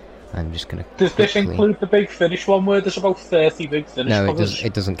 I'm just gonna. Does this quickly- include the Big Finish one where there's about 30 Big Finish No, it covers? does.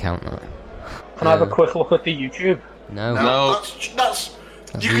 It doesn't count that. Can I have a quick look at the YouTube? No. No. That's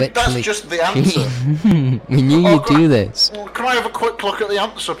literally just the answer. We knew Oh, you'd do this. Well, can I have a quick look at the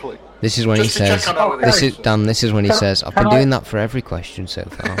answer, please? This is when Just he to says. check on how it This is. is Dan. This is when he Can- says. I've can been I- doing that for every question so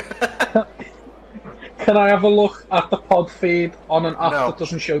far. Can I have a look at the pod feed on an app No. that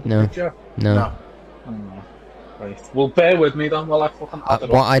doesn't show the No. picture? No. No. Right. Well, bear with me then while I fucking add it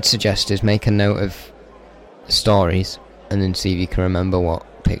What up. I'd suggest is make a note of stories and then see if you can remember what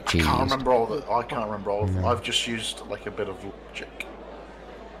picture you I can't used. remember all of it. I can't remember all of them. No. I've just used like a bit of logic.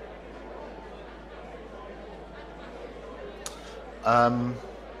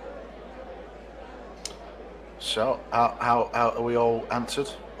 So how are we all answered?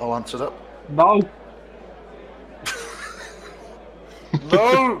 All answered up? No.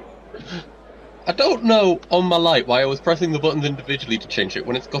 No. I don't know on my light why I was pressing the buttons individually to change it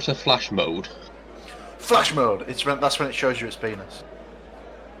when it's got a flash mode. Flash mode. That's when it shows you its penis.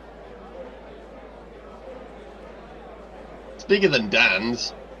 It's bigger than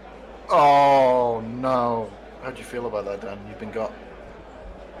Dan's. Oh no. How do you feel about that, Dan? You've been got.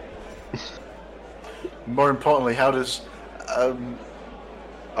 More importantly, how does I've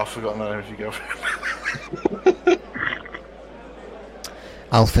forgotten the name if you go.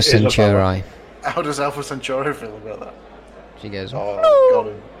 Alpha Isabella. Centauri. How does Alpha Centauri feel about that? She goes. Oh, got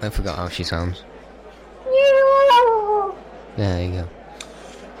him. I forgot how she sounds. There you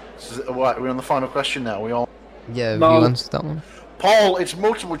go. Right, we're on the final question now. We all. Yeah, have No. you answered that one? Paul, it's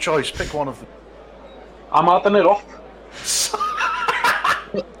multiple choice. Pick one of them. I'm adding it up.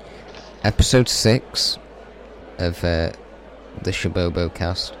 Episode 6 of the Shabobo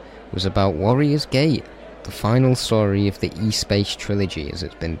cast was about Warrior's Gate, the final story of the E-Space trilogy, as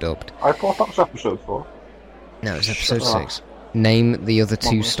it's been dubbed. I thought that was episode 4. No, it's episode Shut up. 6. Name the other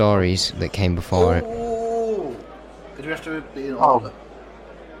two stories that came before it. Oh, did we have to be in Oh. order?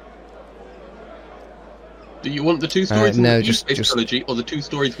 Do you want the two stories in no, the just- E-Space trilogy or the two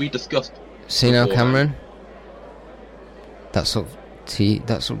stories we discussed? See now, Before. Cameron? That's up to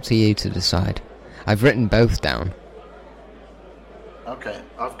you to decide. I've written both down. Okay,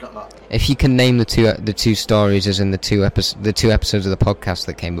 I've got that. If you can name the two stories as in the two episodes of the podcast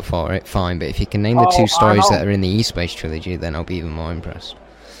that came before it, fine. But if you can name the Oh, two I stories know. that are in the E-Space trilogy, then I'll be even more impressed.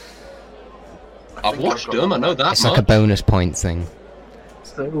 I've think watched I've got them, I know that It's much. like a bonus point thing.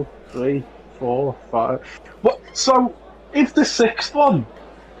 2, 3, 4, 5. What? So, if the sixth one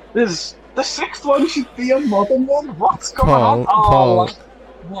is the sixth one should be a modern one. What's going on? Paul.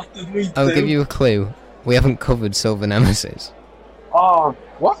 What did we do? I'll give you a clue. We haven't covered Silver Nemesis. Oh,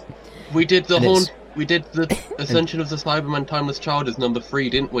 what? We did the And it's- Ascension of the Cyberman Timeless Child as number 3,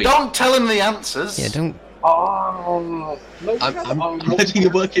 didn't we? Don't tell him the answers. Yeah, don't. Oh, no, I'm letting you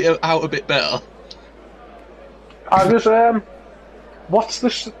work it out a bit better. I was what's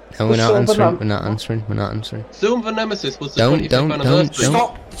this? No, we're the not Silver answering. Nem- We're not answering. We're not answering. Silver Nemesis was the Don't- 25th don't- anniversary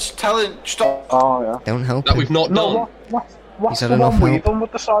don't- Stop telling. Stop. Oh yeah. Don't help that him. we've not No, done. what's had the enough one we help. done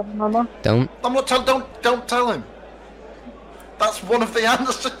with the Cyberman man? Don't. I'm not tell. Don't tell him. That's one of the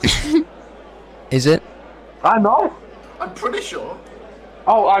answers. Is it? I know. I'm pretty sure.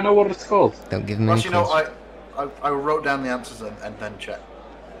 Oh, I know what it's called. Don't give him any Actually, no. clues. I wrote down the answers and then checked.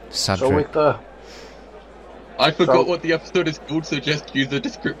 So Sadric. with the I forgot So- what the episode is called, so just use a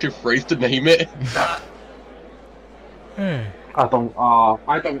descriptive phrase to name it. I don't know.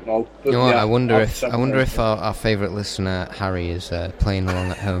 You know what? Yeah, I wonder I'd if say our favourite listener Harry is playing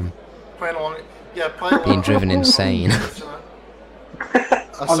along at home, Playing along. Yeah, playing along. being driven insane.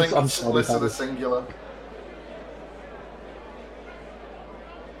 I'm sorry, Listener Harry. singular.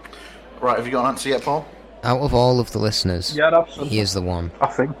 Right, have you got an answer yet, Paul? Out of all of the listeners, Yeah, absolutely. he is the one. I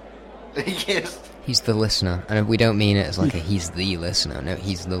think. Yes. He's the listener, and we don't mean it as like a he's the listener. No,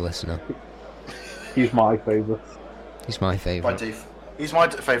 he's the listener. He's my favourite. He's my By favourite. default. He's my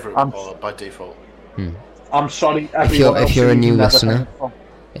favourite I'm- by default. I'm sorry, If everyone else you're a who new you never listener, heard from.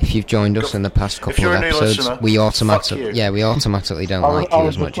 if you've joined us in the past couple you're of a new episodes, listener, we fuck automatically you. we automatically don't I was- like I you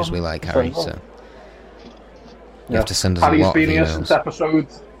was as much just as we on- like Harry. sorry, So you have to send us a Harry's lot of been here since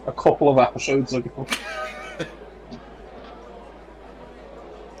emails. a couple of episodes ago.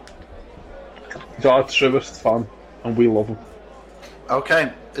 He's our truest fan, and we love him.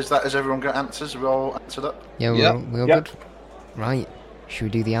 Okay, has everyone got answers? Have we all answered up? Yeah, Yeah. we're all Yeah. good. Right, should we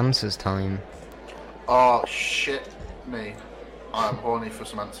do the answers time? Oh shit, me. I'm horny for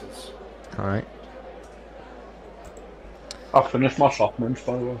some answers. All right, I've finished my supplements,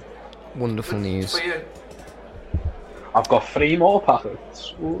 by the way. wonderful news. For you. I've got 3 more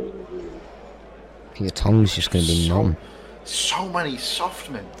packets. Ooh. Your tongue's just going to be numb. So many soft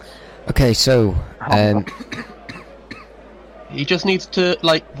mints. Okay, so He just needs to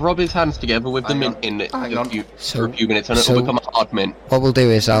like rub his hands together with the Hang mint on. in it Hang for on. for a few minutes, and So- it'll become a hard mint. what we'll do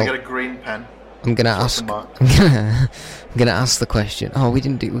is I I'm get a green pen. gonna ask. Question mark. I'm gonna ask the question. Oh, we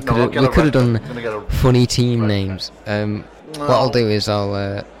didn't do. We No, I'll could get we a could have red pen. done I'm gonna get a funny team red names. pen. What I'll No. do is I'll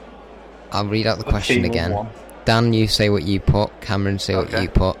read out the A question team of again. one. Dan, you say what you put. Cameron, say what Okay. you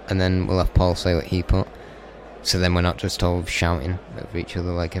put, and then we'll have Paul say what he put. So then we're not just all shouting over each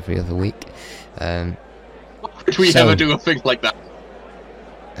other like every other week. Would we So- ever do a thing like that?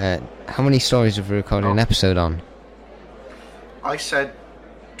 How many stories have we recorded an episode on? I said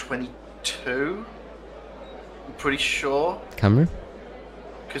 22. I'm pretty sure. Cameron?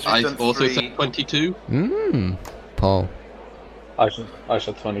 Because we've I done also 3. said 22. Paul. I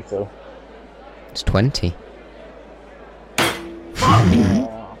said 22. It's 20.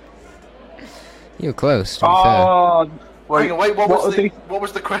 You were close, to be fair. Oh, Hang on, wait, what was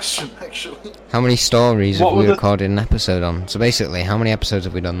was the question, actually? How many stories What have we was it? recorded an episode on? So basically, how many episodes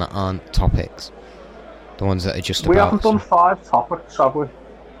have we done that aren't topics? The ones that are just We about... haven't done 5 topics, have we?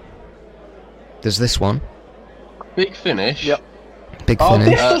 There's this one. Big Finish. Yep. Big Oh, Finish.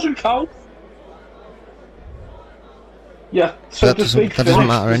 this doesn't count. Yeah, so That just doesn't- Big that doesn't Finish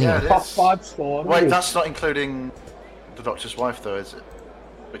matter is anyway. the Yeah, it top is. 5 stories. Wait, that's not including The Doctor's Wife, though, is it?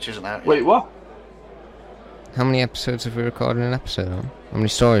 Which isn't out yet. Wait, what? How many episodes have we recorded an episode on? How many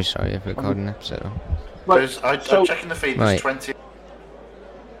stories, sorry, have we recorded an episode on? Right, I'm so- checking the feed, Right. there's 20,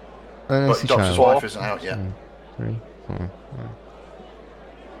 Oh, but Doctor's Wife isn't out yet. 3, 4, 5.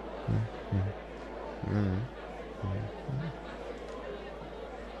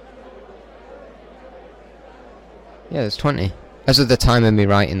 Yeah, there's 20. As of the time of me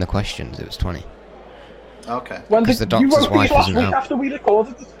writing the questions, it was 20. Okay. When Because did the you Doctor's wrote these Wife last isn't week out. after we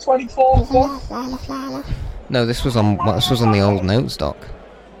recorded the 24th one? No, this was on the old notes doc.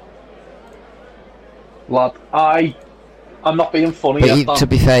 Lad, I'm not being funny But yet, Dan. to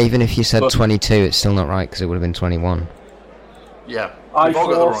be fair, even if you said But- 22, it's still not right because it would have been 21. Yeah. I We've all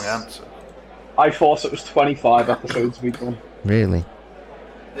got the wrong thought- answer. I thought it was 25 episodes we've done. Really?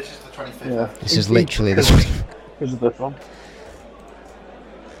 This is the 25th. Yeah. This is literally the Because of this one.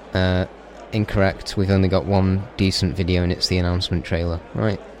 Incorrect. We've only got one decent video and it's the announcement trailer.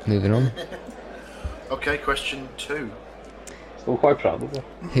 Right, moving on. Okay, question 2. Still quite proud of it.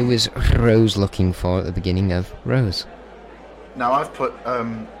 Who is Rose looking for at the beginning of Rose? Now I've put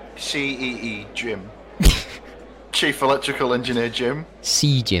CEE Jim. Chief Electrical Engineer Jim.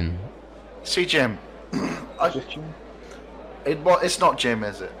 C. Jim. See Jim. It's not Jim,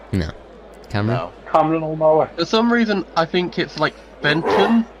 is it? No. Cameron? No. Cameron will know it. For some reason, I think it's like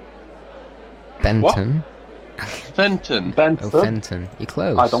Benton. Benton? Fenton. Benson? Oh, Fenton. You're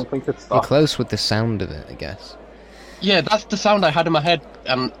close. I don't think it's You're that. close with the sound of it, I guess. Yeah, that's the sound I had in my head,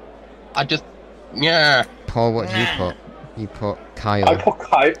 and I just yeah. Paul, what did you put? You put Kyle. I put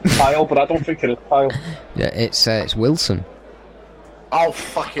Kyle, but I don't think it is Kyle. Yeah, it's Wilson. Oh,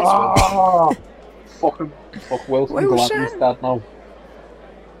 fuck it's Ah, fuck Wilson. Glad he's dead now.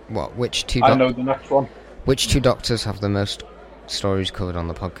 What? Which two? I know the next one. Which two doctors have the most stories covered on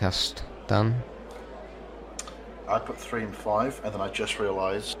the podcast? Dan. I put 3 and 5, and then I just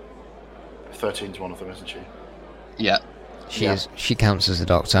realised 13's one of them, isn't she? Yeah. She Yeah. is. She counts as a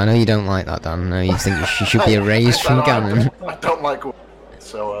doctor. I know you don't like that, Dan. I know you think she should be erased from canon. I don't like.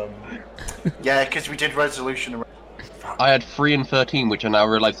 So yeah, because we did resolution. I had 3 and 13, which I now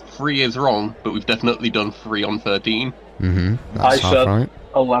realise 3 is wrong, but we've definitely done 3 on 13. Mm-hmm. I That's half said right.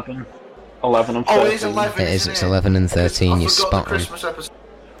 11 and 13. Oh, it is 11. It is. isn't It's 11 and 13. I You're forgot spot the on. Christmas episode.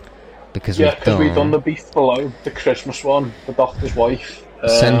 Because Yeah, we've because we've done done the Beast Below, the Christmas one, the Doctor's Wife,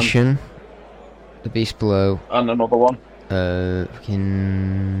 Ascension, The Beast Below, and another one.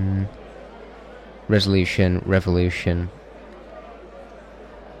 fucking Resolution, Revolution,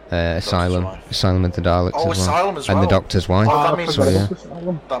 Asylum, Wife. Asylum of the Daleks Oh, as well, Asylum as and well. the Doctor's Wife. Oh, that I means- forgot yeah. about this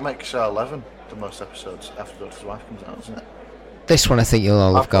album. That makes 11 the most episodes after Doctor's Wife comes out, doesn't it? This one I think you'll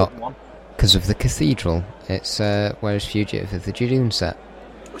all have I've got one. because of the Cathedral. It's Where's Fugitive of the Judoon set.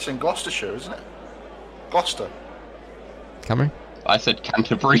 It's in Gloucestershire, isn't it? Gloucester. Cameron? I said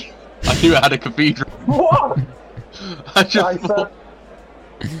Canterbury. I knew it had a cathedral. What? I just I thought...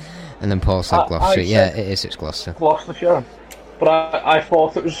 said And then Paul said I Gloucester. said- Yeah, it is. It's Gloucester. Gloucestershire. But I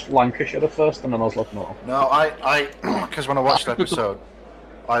thought it was Lancashire at first, and then I was like, no. No, I because when I watched the episode,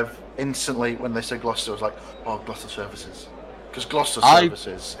 I've instantly, when they said Gloucester, I was like, oh, Gloucester Services. Because Gloucester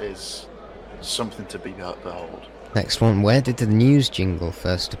Services is something to behold. Next one. Where did the news jingle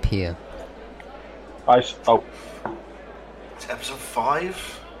first appear? It's episode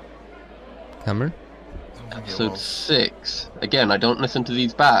 5? Cameron? I don't think it Episode was. 6. Again, I don't listen to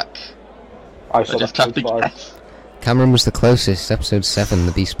these back. I I said just have to episode 5. guess. Cameron was the closest. Episode 7,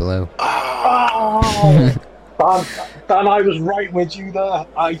 The Beast Below. Oh, Dan, I was right with you there.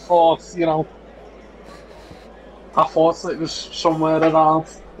 I thought, I thought it was somewhere around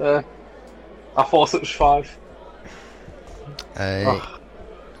there. I thought it was 5.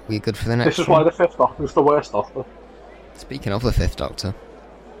 We good for the next This is one? why the 5th Doctor is the worst Doctor. Speaking of the Fifth Doctor,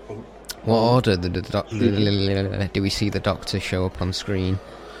 what order do we see the Doctor show up on screen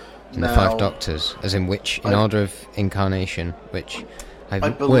in the Now- 5 Doctors? As in which, in order of incarnation, which I've I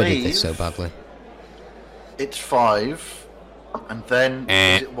worded this believe- so badly. It's 5, and then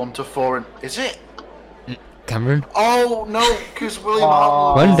is it 1 to 4? And is it? Cameron? Oh no, because William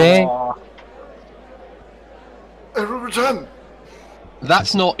Oh. Hartnell. One day. Edward Return.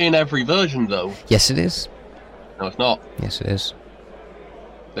 That's not in every version, though. Yes, it is. No, it's not. Yes, it is.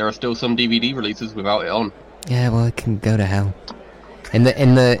 There are still some DVD releases without it on. Yeah, well, it can go to hell. In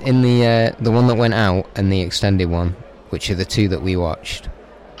the one that went out and the extended one, which are the 2 that we watched,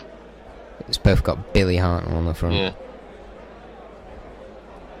 it's both got Billy Hartnell on the front. Yeah.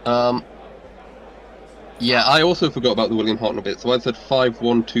 Yeah, I also forgot about the William Hartnell bit, so I said 5,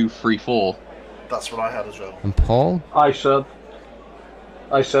 1, 2, 3, 4. That's what I had as well. And Paul? I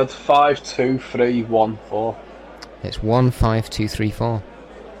said 5, 2, 3, 1, 4. It's 1, 5, 2, 3, 4.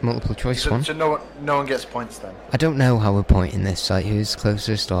 Multiple choice one. So no one gets points then. I don't know how we're pointing this, like who's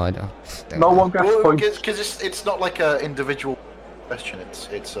closest, or I don't No know. one gets points. Because it's not like an individual question.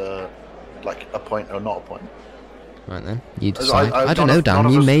 It's like a point or not a point. Right then, you As decide. I, don't none know, of- none Dan.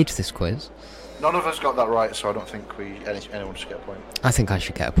 of You us- made this quiz. None of us got that right, so I don't think anyone should get a point. I think I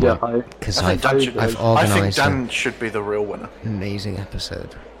should get a Yeah, point because I think I've Dan should- I've I think organised Dan should be the real winner. an amazing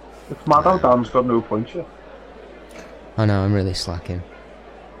episode. it's mad how Dan's got no points yet. I know I'm really slacking.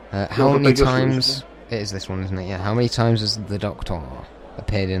 How You're the many biggest times? loser. It is this one, isn't it? Yeah. How many times has the Doctor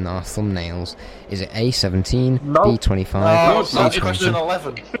appeared in our thumbnails? Is it A17, No. B25, No, No, it's not. It's C20? question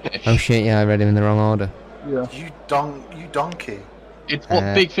 11. Oh shit! Yeah, I read him in the wrong order. Yeah. You donkey. It's what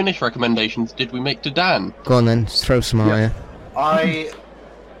Uh, Big Finish recommendations did we make to Dan? Go on then, throw some at you.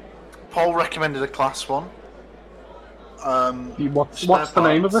 Paul recommended a class one. What's Spare the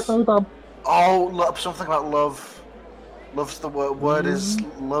name of it parts. though, Dan? Oh, something about love. Love's the word. Word is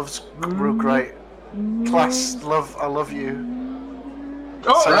love's real great. Class, love. I love you.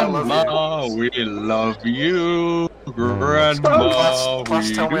 Say I love you. Grandma, we love you. Class, Grandma,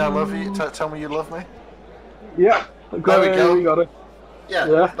 we tell me I do. love you. Tell me you love me. Yeah. There we go. We got it. Yeah,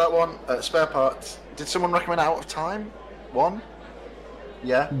 Yeah. that one. Spare parts. Did someone recommend Out of Time? One.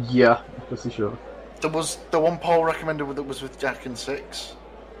 Yeah. Yeah, pretty sure. There was the one Paul recommended that was with Jack and Six.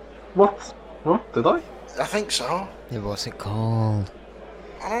 What? What? Did I? I think so. Yeah, what's it called?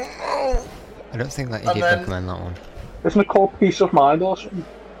 I don't know. I don't think that you And did then- recommend that one. Isn't it called Peace of Mind or something?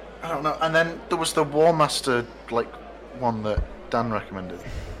 I don't know. And then there was the War Master one that Dan recommended.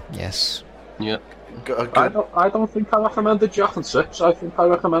 Yes. Yeah. A good, I don't think I recommended Jack and Six. I think I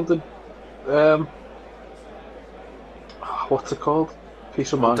recommended what's it called?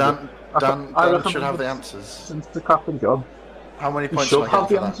 Peace of Mind. Dan I should recommended have the answers. Since the Captain John. How many You points am should I have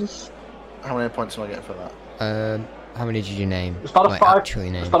getting the for that? answers. How many points am I getting for that? How many did you name? Is that a Like, 5? actually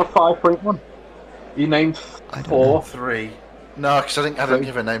Is name? that a 5-point one? You named I don't 4. 3. No, because I didn't Three.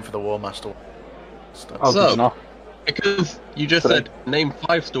 give a name for the War Master. Stuff. Oh, So- did you not? Because you just said name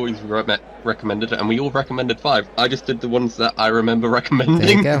 5 stories we recommended, and we all recommended 5. I just did the ones that I remember recommending.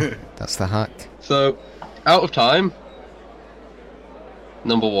 There you go. That's the hack. So, Out of Time,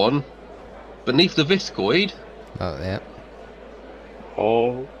 number 1. Beneath the Viscoid, Oh, yeah.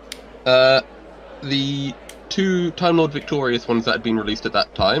 Oh. the 2 Time Lord Victorious ones that had been released at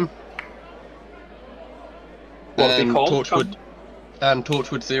that time. What are they And called?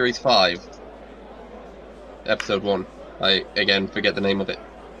 Torchwood Series 5. Episode 1. I, again, forget the name of it.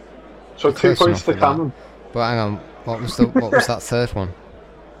 So 2 Close points enough to with that. Cameron. But hang on, what was that third one?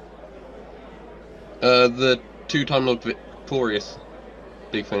 The 2 Time Lord Victorious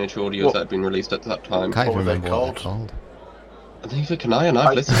Big Finish audios What? that had been released at that time. Can't even What were they remember what they're called. Neither can I, and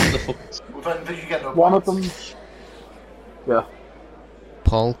I've listened to the fuck. Well, then you get no One of points. them.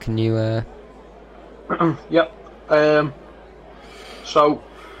 Paul, can you Yep. So,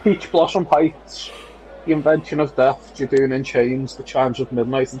 Peach Blossom Heights, The Invention of Death, Jadoon in Chains, The Chimes of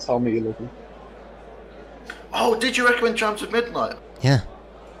Midnight, and Tell Me You Love Me. Oh, did you recommend Chimes of Midnight? Yeah.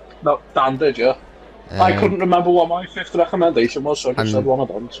 No, Dan did, yeah. I couldn't remember what my 5th recommendation was, so I just said one of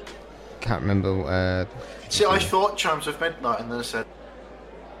them. Can't remember. See, I thought Chimes of Midnight, and then I said,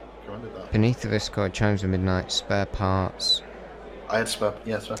 recommended that. Beneath the Viscoid, Chimes of Midnight, Spare Parts. I had spare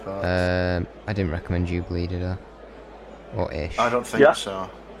parts. I didn't recommend Jubilee, did I? Or Ish. I don't think so.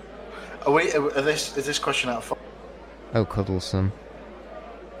 Is this question out of 5? Oh, Cuddlesome.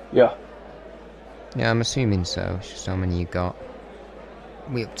 Yeah. Yeah, I'm assuming so. It's just how many you got.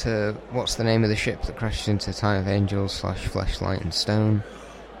 We up to what's the name of the ship that crashes into Time of Angels / Fleshlight and Stone?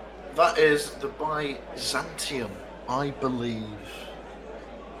 That is the Byzantium, I believe.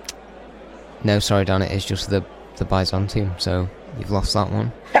 No, sorry, Dan. It is just the Byzantium. So you've lost that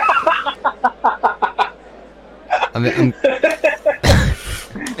one. I mean,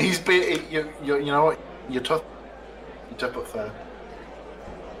 He's been. You know what? You're tough. You're tough up there.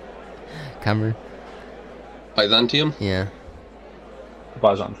 Cameron. Byzantium? Yeah.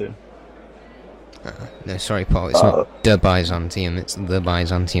 Byzantium. No, sorry, Paul. It's not the Byzantium. It's the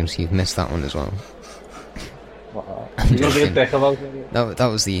Byzantium. So you've missed that one as well. You're gonna be a dick about it. That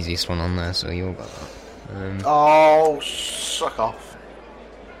was the easiest one on there, so you all got that. Oh, suck off.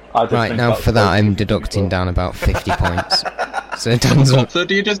 I just Right, think now that's for that, crazy. I'm deducting down about 50 points. So Dan's on, So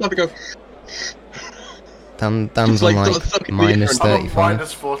do you just have to go, Dan's Just on like like sort of suck it minus beer and- I'm on 35.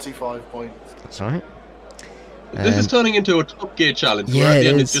 minus 45 points. That's alright. this is turning into a Top Gear challenge, Yeah, where at it the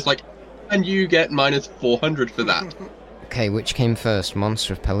end is. it's just like, and you get minus 400 for that. Okay, which came first,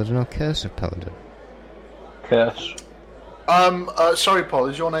 Monster of Peladon or Curse of Peladon? Curse. Sorry, Paul.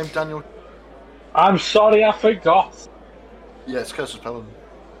 Is your name Daniel? I'm sorry, I forgot. Yeah, it's Curse of Peladon.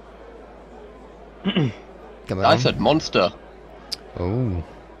 Come on. I said monster. Oh,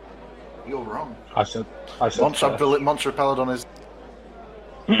 You're wrong. I said Monster of curse. Peladon is.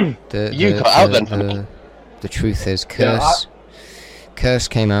 You cut out then for me. The truth is, Yeah, Curse. Curse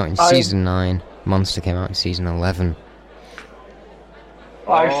came out in I- season 9. Monster came out in season 11.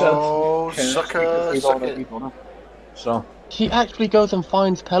 I said Oh, curse sucker, because we'd suck already it. done it. So, He actually goes and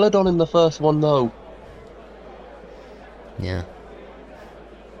finds Peladon in the first one, though. Yeah.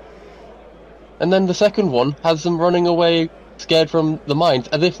 And then the second one has them running away scared from the mines,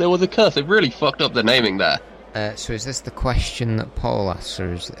 as if there was a curse. They've really fucked up the naming there. So is this the question that Paul asked,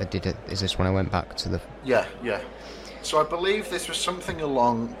 or is this when I went back to the... Yeah. So I believe this was something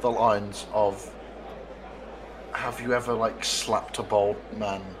along the lines of, have you ever slapped a bald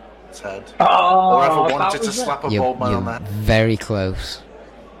man's head, or ever that wanted to was it. slap a You're, bald man you're on the head? very close.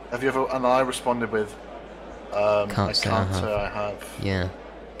 Have you ever? And I responded with, I Can't say I have. say I have. Yeah.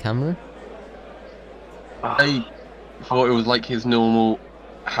 Cameron? I thought it was like his normal,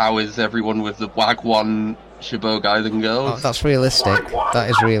 how is everyone with the Wagwan Shabo guys and Oh, girls? that's realistic. That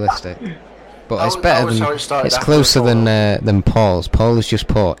is realistic. But That it's was- better that was than... how it started It's after closer the than Paul's. Paul is just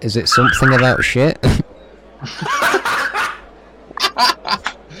Paul. Is it something about shit?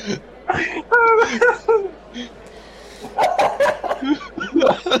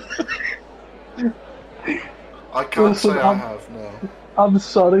 I can't say I Listen, have. No. I'm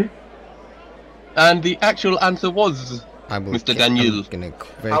sorry. And the actual answer was I will Mr. get- Daniel. I'm gonna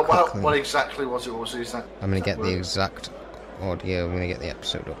very What quickly... exactly was it? Was it? I'm gonna get the exact audio. I'm gonna get the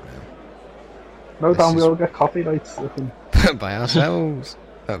episode up No, This Dan, is- we'll get copyrights. Listen. now. By ourselves.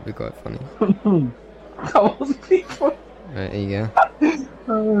 That'd be quite funny. That wasn't people. Right, there you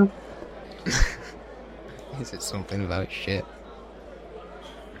go. Uh, Is it something about shit?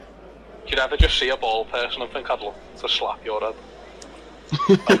 You'd ever just see a bald person and think I'd love to slap your head.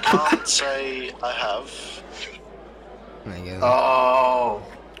 I can't say I have. There you go. Oh.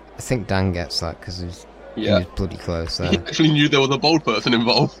 I think Dan gets that because He Yeah. was bloody close He there. actually knew there was a bald person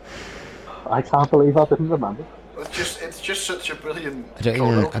involved. I can't believe I didn't remember. It's just such a brilliant. I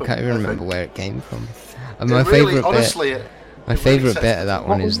cold can't open, even remember think. where it came from. It My really, favourite bit. honestly, My it favourite really bit sets of that the-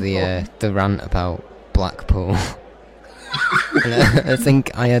 one is the rant about Blackpool. And I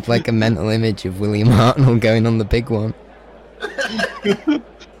think I had like a mental image of William Hartnell going on the big one.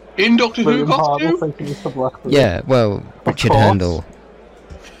 In Doctor Who William Hartnell costume? thinking it's the Blackpool. Yeah, well, Richard course. Handel.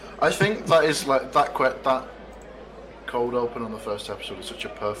 I think that is like that cold open on the first episode is such a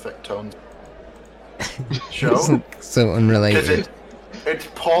perfect tone show. It's like so Because unrelated. it's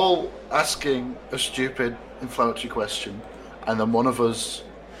Paul asking a stupid inflammatory question, and then one of us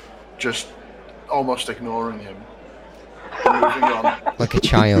just almost ignoring him, and moving on, Like a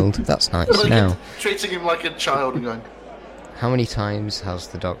child. That's nice. Like, Now, treating him like a child and going, how many times has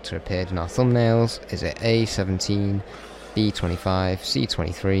the Doctor appeared in our thumbnails? Is it A17, B25,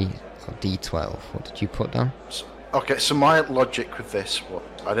 C23, or D12? What did you put down? okay. So my logic with this was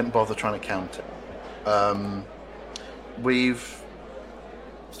I didn't bother trying to count it.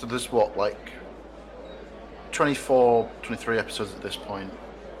 So there's what, like 24, 23 episodes at this point.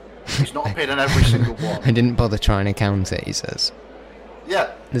 He's not appeared in every single I one. didn't bother trying to count it, he says.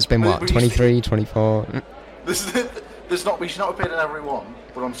 Yeah. There's been what, We- 23, 24? He's not appeared in every one,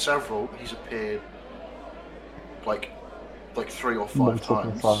 but on several he's appeared like 3 or 5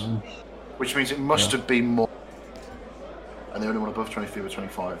 Multiple times, which means it must have been more. And the only one above 23 was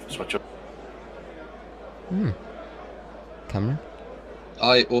 25. So I just Cameron?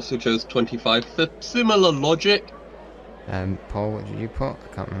 I also chose 25 for similar logic. Paul, what did you put?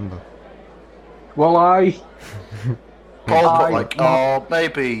 I can't remember. Well, Paul I- put like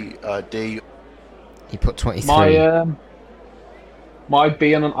maybe D. He put 23. my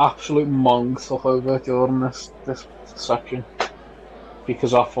being an absolute monk took over during this section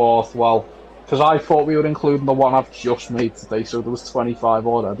because I thought, I thought we were including the one I've just made today, so there was 25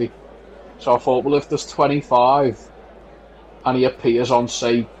 already. So I thought, well, if there's 25 and he appears on,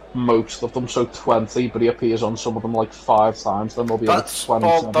 say, most of them, so 20, but he appears on some of them like 5 times, then there'll be That's like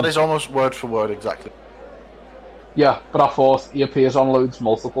 27. Paul, that is almost word for word exactly. Yeah, but I thought he appears on loads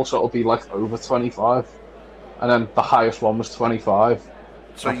multiple, so it'll be like over 25. And then the highest one was 25.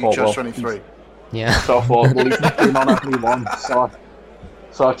 So I you thought, chose well, 23. Yeah. So I thought, well, he's not been on every one, so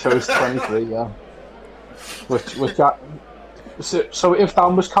I chose 23, yeah. So if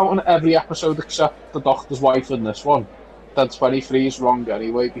Dan was counting every episode except the Doctor's wife in this one, then 23 is wrong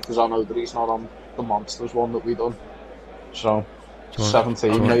anyway, because I know that he's not on the Monsters one that we done. So, Do you want-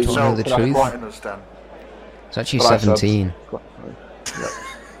 17 do you want maybe. to know the So I truth? quite understand. It's actually But I said- 17.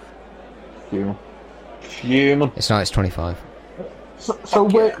 Human. It's not, it's 25. So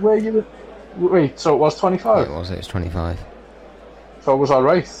where you... Wait, so it was 25? It was 25. So was I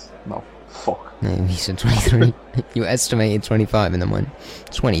right? No. Fuck. No, he said 23. You estimated 25 and then went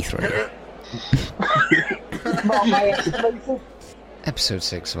 23. Episode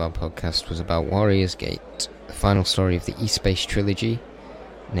 6 of our podcast was about Warrior's Gate, the final story of the E-Space trilogy,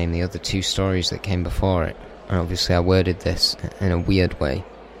 named the other 2 stories that came before it. And obviously I worded this in a weird way.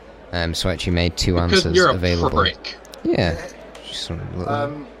 So I actually made 2 Because answers you're a available. prick. Yeah, just a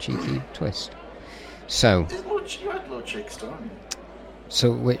little cheeky twist. So, You had little cheeks, don't you?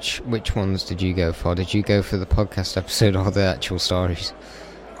 so which ones did you go for? Did you go for the podcast episode or the actual stories?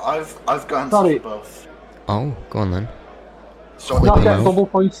 I've got answers Sorry. for both. Oh, go on then. So Whip Not them get out. double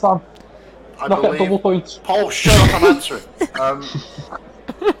points, Dan. I Not get double believe. points. Paul, shut up! I'm answering.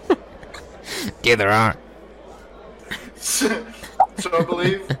 Yeah, there are. So I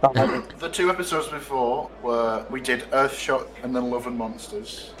believe the 2 episodes before we did Earthshock and then Love and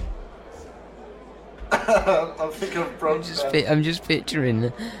Monsters. I think I've broken I'm just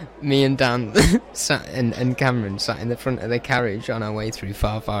picturing me and Dan sat and Cameron sat in the front of the carriage on our way through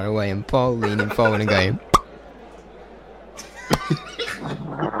Far, Far Away, and Paul leaning forward and going,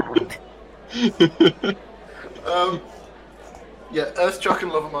 Yeah, Earthshock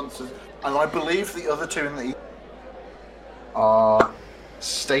and Love and Monsters, and I believe the other 2 in the are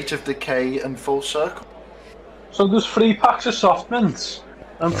State of Decay and Full Circle. So there's 3 packs of soft mints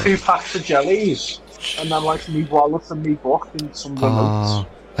and 2 packs of jellies, and then like me wallet and me book and some remotes. "Oh,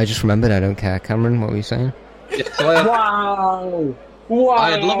 I just remembered. I don't care." Cameron, what were you saying? Yeah, so I had, Wow! Wow!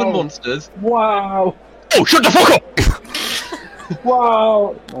 I had Love and Monsters. Wow! Oh, shut the fuck up!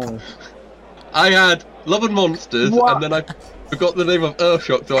 Wow! Oh. I had Love and Monsters, What? and then I forgot the name of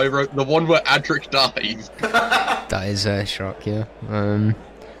Earthshock, so I wrote the one where Adric dies. That is a shock, yeah.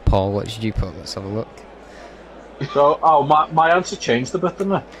 Paul, what did you put? Let's have a look. So, my answer changed a bit,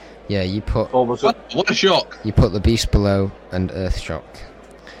 didn't it? Yeah, you put Or was it? What a shock! The Beast Below and Earthshock.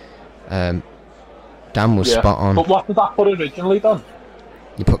 Dan was spot on. But what did that put originally, Dan?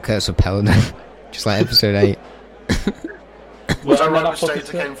 You put Curse of Peladon, just like episode 8. Was that and then right I with put States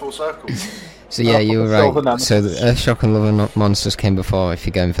the- came full circle? So yeah, you were Silver right. So Nemesis. the Earthshock and Love Monsters came before if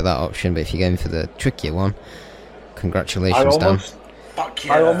you're going for that option, but if you're going for the trickier one, I congratulations, Dan. almost, Fuck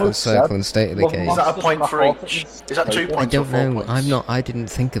I yeah. almost Circle said, and State of Love Decay. Is that a Monsters, point but I for thought each? it was Is that 2 State. I points or don't 4 know. points? I didn't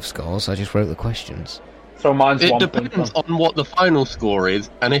think of scores. I just wrote the questions. So mine's It 1 point. depends then. on what the final score is,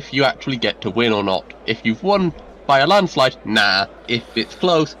 and if you actually get to win or not. If you've won by a landslide, nah. If it's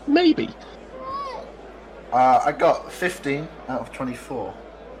close, maybe. I got 15 out of 24.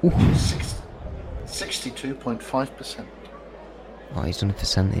 62.5%. Oh, he's done a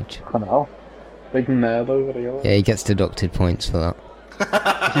percentage. I know. Big nerd over here. Yeah, he gets deducted points for that.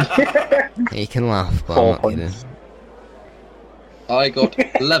 He can laugh, but 4 I'm not points. kidding. I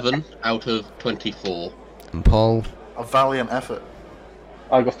got 11 out of 24. And Paul, A valiant effort.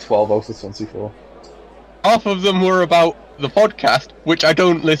 I got 12 out of 24. Half of them were about the podcast, which I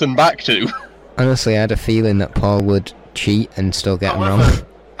don't listen back to. honestly, I had a feeling that Paul would cheat and still get them wrong.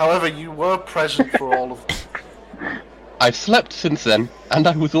 However, you were present for all of them. I've slept since then, and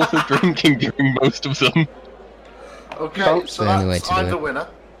I was also drinking during most of them. Okay, So so the only way that's, to do I'm it. the winner.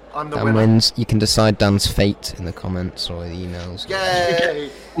 I'm the Dan winner. wins. You can decide Dan's fate in the comments or the emails.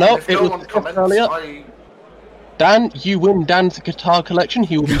 Yay! No, If it no was one just comments, earlier. I... Dan, you win Dan's guitar collection.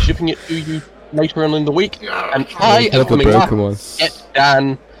 He will be shipping it to you later on in the week. And I Have am a coming back broken one. to get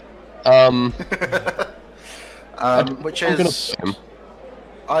Dan. which I'm gonna is... put him.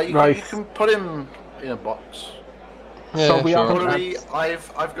 You Right. can put him in a box. Yeah, So we sure. haven't- What do we...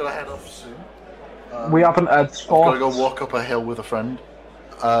 I've got to head off soon. We haven't had I've got score. to go walk up a hill with a friend.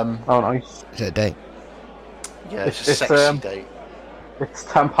 Oh, nice. Is it a date? Yeah, it's a It's, sexy date. It's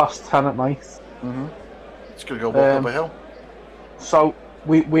 10 past 10 at night. It's going to go walk up Um, a hill. So,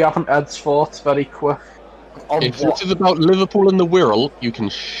 we haven't had sports very quick. On If what? this is about Liverpool and the Wirral, you can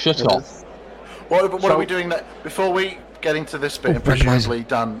shut It off. is. What are So- we doing next? Before we get into this bit, Oh, and presumably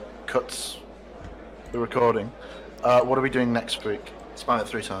Dan cuts the recording, what are we doing next week? Spam it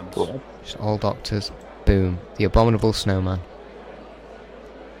 3 times. Go ahead. Just all doctors. Boom. The Abominable Snowman.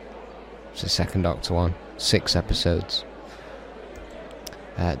 It's the second Doctor one. 6 episodes.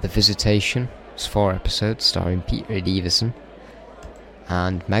 The Visitation. It's 4 episodes, starring Peter Davison.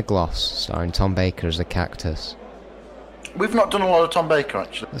 And Meglos, starring Tom Baker as the cactus. We've not done a lot of Tom Baker,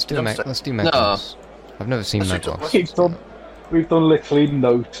 actually. Let's do You Meglos. understand? I've never seen Let's do- Meglos. let's- We've done literally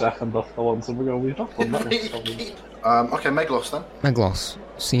no second Doctor ones, and we've not done that. Okay, Meglos then. Meglos.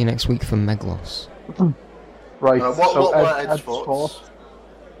 See you next week for Meglos. Right, What so were Ed's Ed's thoughts? thoughts?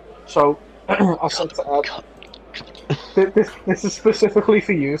 So, I said to Ed, this is specifically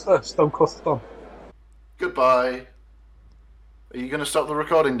for you, sir. Don't cut it on. Goodbye. Are you going to stop the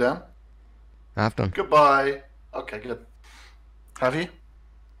recording, Dan? I've done. Goodbye. Okay, good. Have you?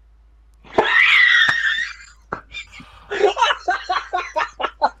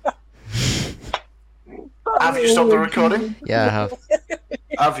 Have you stopped the recording? Yeah, I have.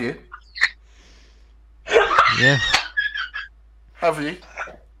 Have you? Yeah. Have you?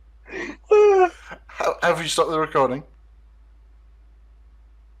 Have you stopped the recording?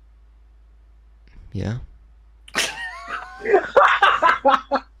 Yeah.